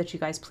would ask that you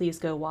guys please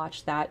go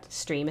watch that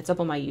stream. It's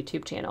up on my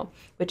YouTube channel,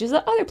 which is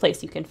the other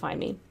place you can find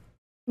me.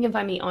 You can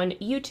find me on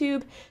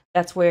YouTube.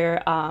 That's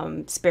where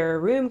Spare a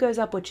Room goes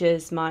up, which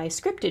is my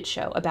scripted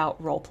show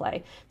about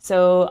roleplay.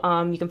 So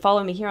you can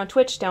follow me here on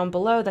Twitch down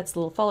below. That's the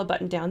little follow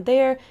button down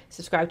there.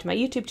 Subscribe to my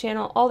YouTube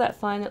channel, all that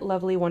fun,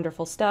 lovely,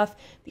 wonderful stuff.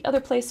 The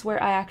other place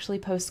where I actually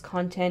post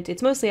content,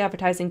 it's mostly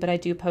advertising, but I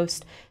do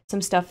post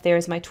some stuff there,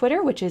 is my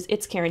Twitter, which is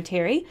It's Karen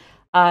Terry.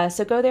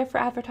 So go there for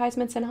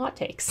advertisements and hot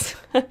takes.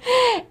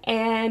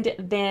 And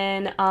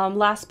then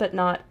last but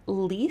not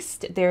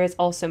least, there is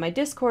also my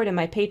Discord and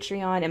my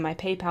Patreon and my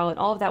PayPal and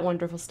all of that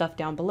wonderful stuff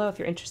down below. If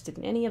you're interested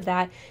in any of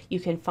that, you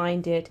can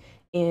find it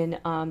in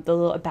the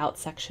little about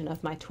section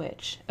of my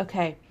Twitch.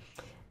 Okay,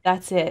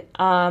 that's it.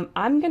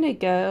 I'm gonna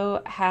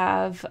go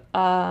have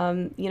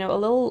you know, a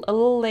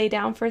little lay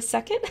down for a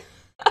second.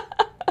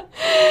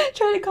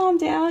 Try to calm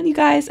down, you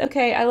guys.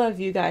 Okay, I love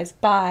you guys.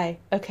 Bye.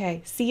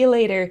 Okay, see you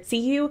later. See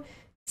you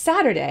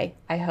Saturday,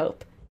 I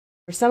hope,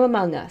 for some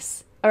Among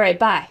Us. All right,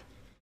 bye.